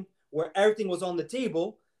game where everything was on the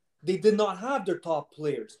table, they did not have their top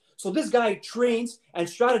players. So this guy trains and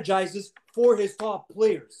strategizes for his top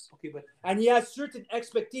players. Okay, but And he has certain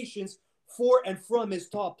expectations for and from his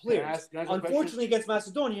top players. can I ask a Unfortunately, against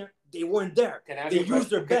Macedonia, they weren't there. Can I ask They you a used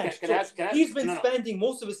their question? bench. Can I ask- He's been no, no. spending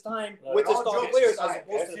most of his time No, with his all top jokes players as aside,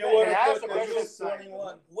 opposed if to. you were Can I ask to a put question? this aside,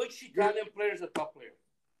 Which Italian player is a top player?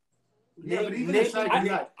 Yeah, but even Name- aside I- from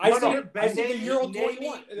that, I no, said- no, I said the Name Euro me-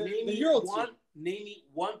 21, name the me Euro one, team. name me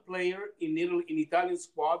one player in Italy, in Italian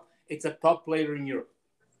squad. It's a top player in Europe.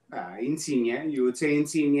 Insigne, you would say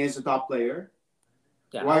Insigne is a top player.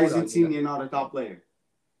 Yeah, I Why would is argue Insigne not a top player?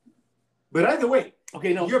 But either way,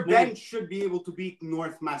 Okay, no. your no, bench should be able to beat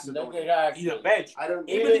North Macedonia. He's a bench. I don't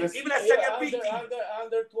Even this- even a Serie B team,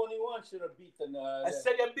 Under 21 should have beaten. a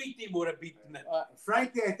Serie B team would have beaten them.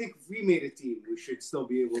 frankly, I think if we made a team, we should still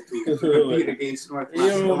be able to compete against North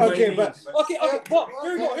Macedonia. Okay, but Okay, well,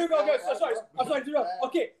 here we go, guys. I'm sorry to interrupt.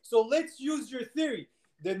 Okay, so let's use your theory.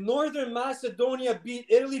 The Northern Macedonia beat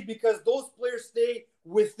Italy because those players stay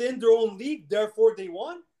within their own league, therefore they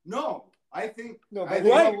won? No, I think No, I but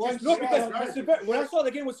think Right? it just No, shows because right. Sever- when I saw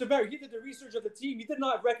the game with Severi, he did the research of the team. He did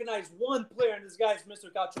not recognize one player, and this guy is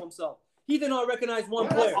Mr. Cacho himself. He did not recognize one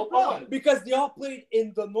Yeah, player that's the problem. because they all played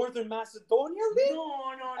in the Northern Macedonia league.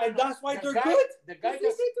 No, And that's why The they're guy- good? The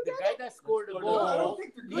guy that scored the No, goal. I don't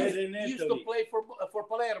think they're Yeah, good. in He used to Italy. play for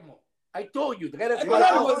Palermo. I told you, the guy that But scored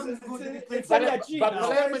that the goal. was- It's Serie But G but now.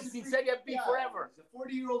 Palermo is in Serie B Yeah, forever. He's a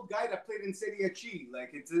 40-year-old guy that played in Serie C. Like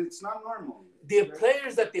it's not normal. The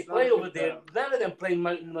players that they It's not play a over good there, time. none of them play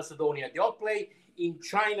in Macedonia. They all play in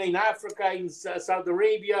China, in Africa, in Saudi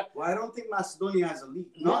Arabia. Well, I don't think Macedonia has a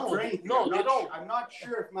league. No, Not for anything. no, I'm they not don't. I'm not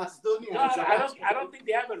sure if Macedonia No, has a I don't think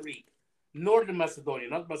they have a league. Northern Macedonia,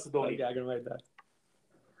 not Macedonia. Okay, I can write that.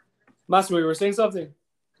 Massimo, you were saying something?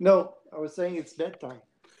 No, I was saying it's bedtime.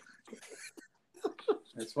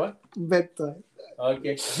 That's what? bedtime.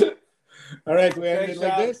 Okay. All right, we Okay, end it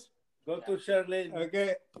like Shah. this. Go to Charlene.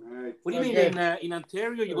 Okay. All right. What do you Okay. mean in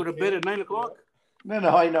Ontario? You go to bed at 9 o'clock? No,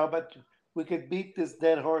 I know, but we could beat this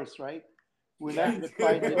dead horse, right? We're not going to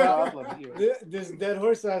find the problem here. This dead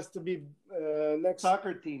horse has to be next.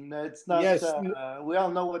 Soccer team. It's not. Yes. We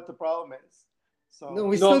all know what the problem is. So No,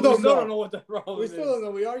 we still don't know. what the problem We is. still don't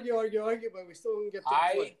know. We argue, but we still don't get to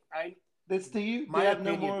the point. that's the My they have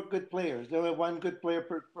no opinion. more good players. They have one good player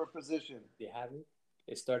per position. They haven't.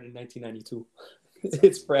 It started in 1992.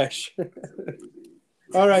 It's fresh.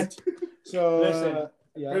 All right. So Listen.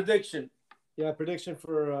 yeah, Prediction. prediction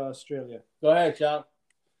for Australia. Go ahead, Charles.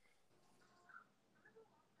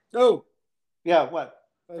 Oh, Yeah, what?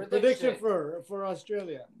 prediction for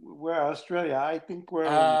Australia. We're Australia. I think we're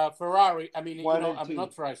Ferrari. I mean, One and I'm two.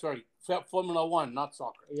 not Ferrari. Sorry, Formula One, not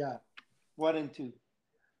soccer. Yeah, 1 and 2.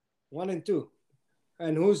 1 and 2.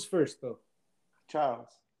 And who's first though? Charles.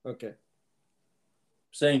 Okay.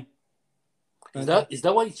 Same. Is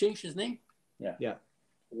that why he changed his name?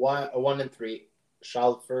 One and three.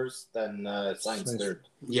 Charles first, then Sainz third.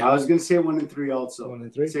 I was gonna say 1 and 3 also. 1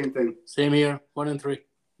 and 3. Same thing. Same here. 1 and 3.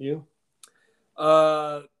 You?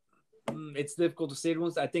 It's difficult to say it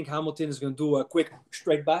once. I think Hamilton is going to do a quick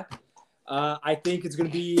straight back. I think it's going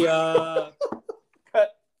to be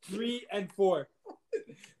 3 and 4.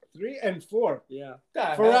 3 and 4. Yeah.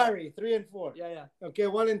 Ferrari 3 and 4. Yeah. Okay,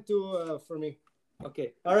 1 and 2 for me.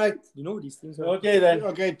 Okay. All right. You know these things are. Okay then.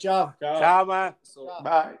 Okay, ciao. Ciao, man. So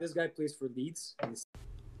Bye. this guy plays for Leeds.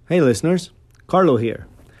 Hey listeners, Carlo here.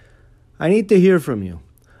 I need to hear from you.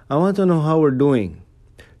 I want to know how we're doing.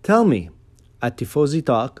 Tell me at Tifosi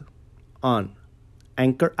Talk on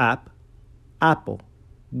Anchor app, Apple,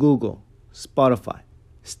 Google, Spotify,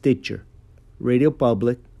 Stitcher, Radio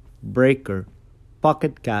Public, Breaker,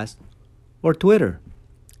 Pocket Cast, or Twitter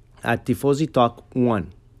at Tifosi Talk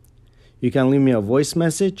 1. You can leave me a voice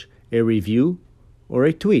message, a review, or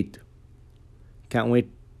a tweet. Can't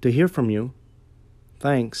wait to hear from you.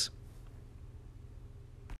 Thanks.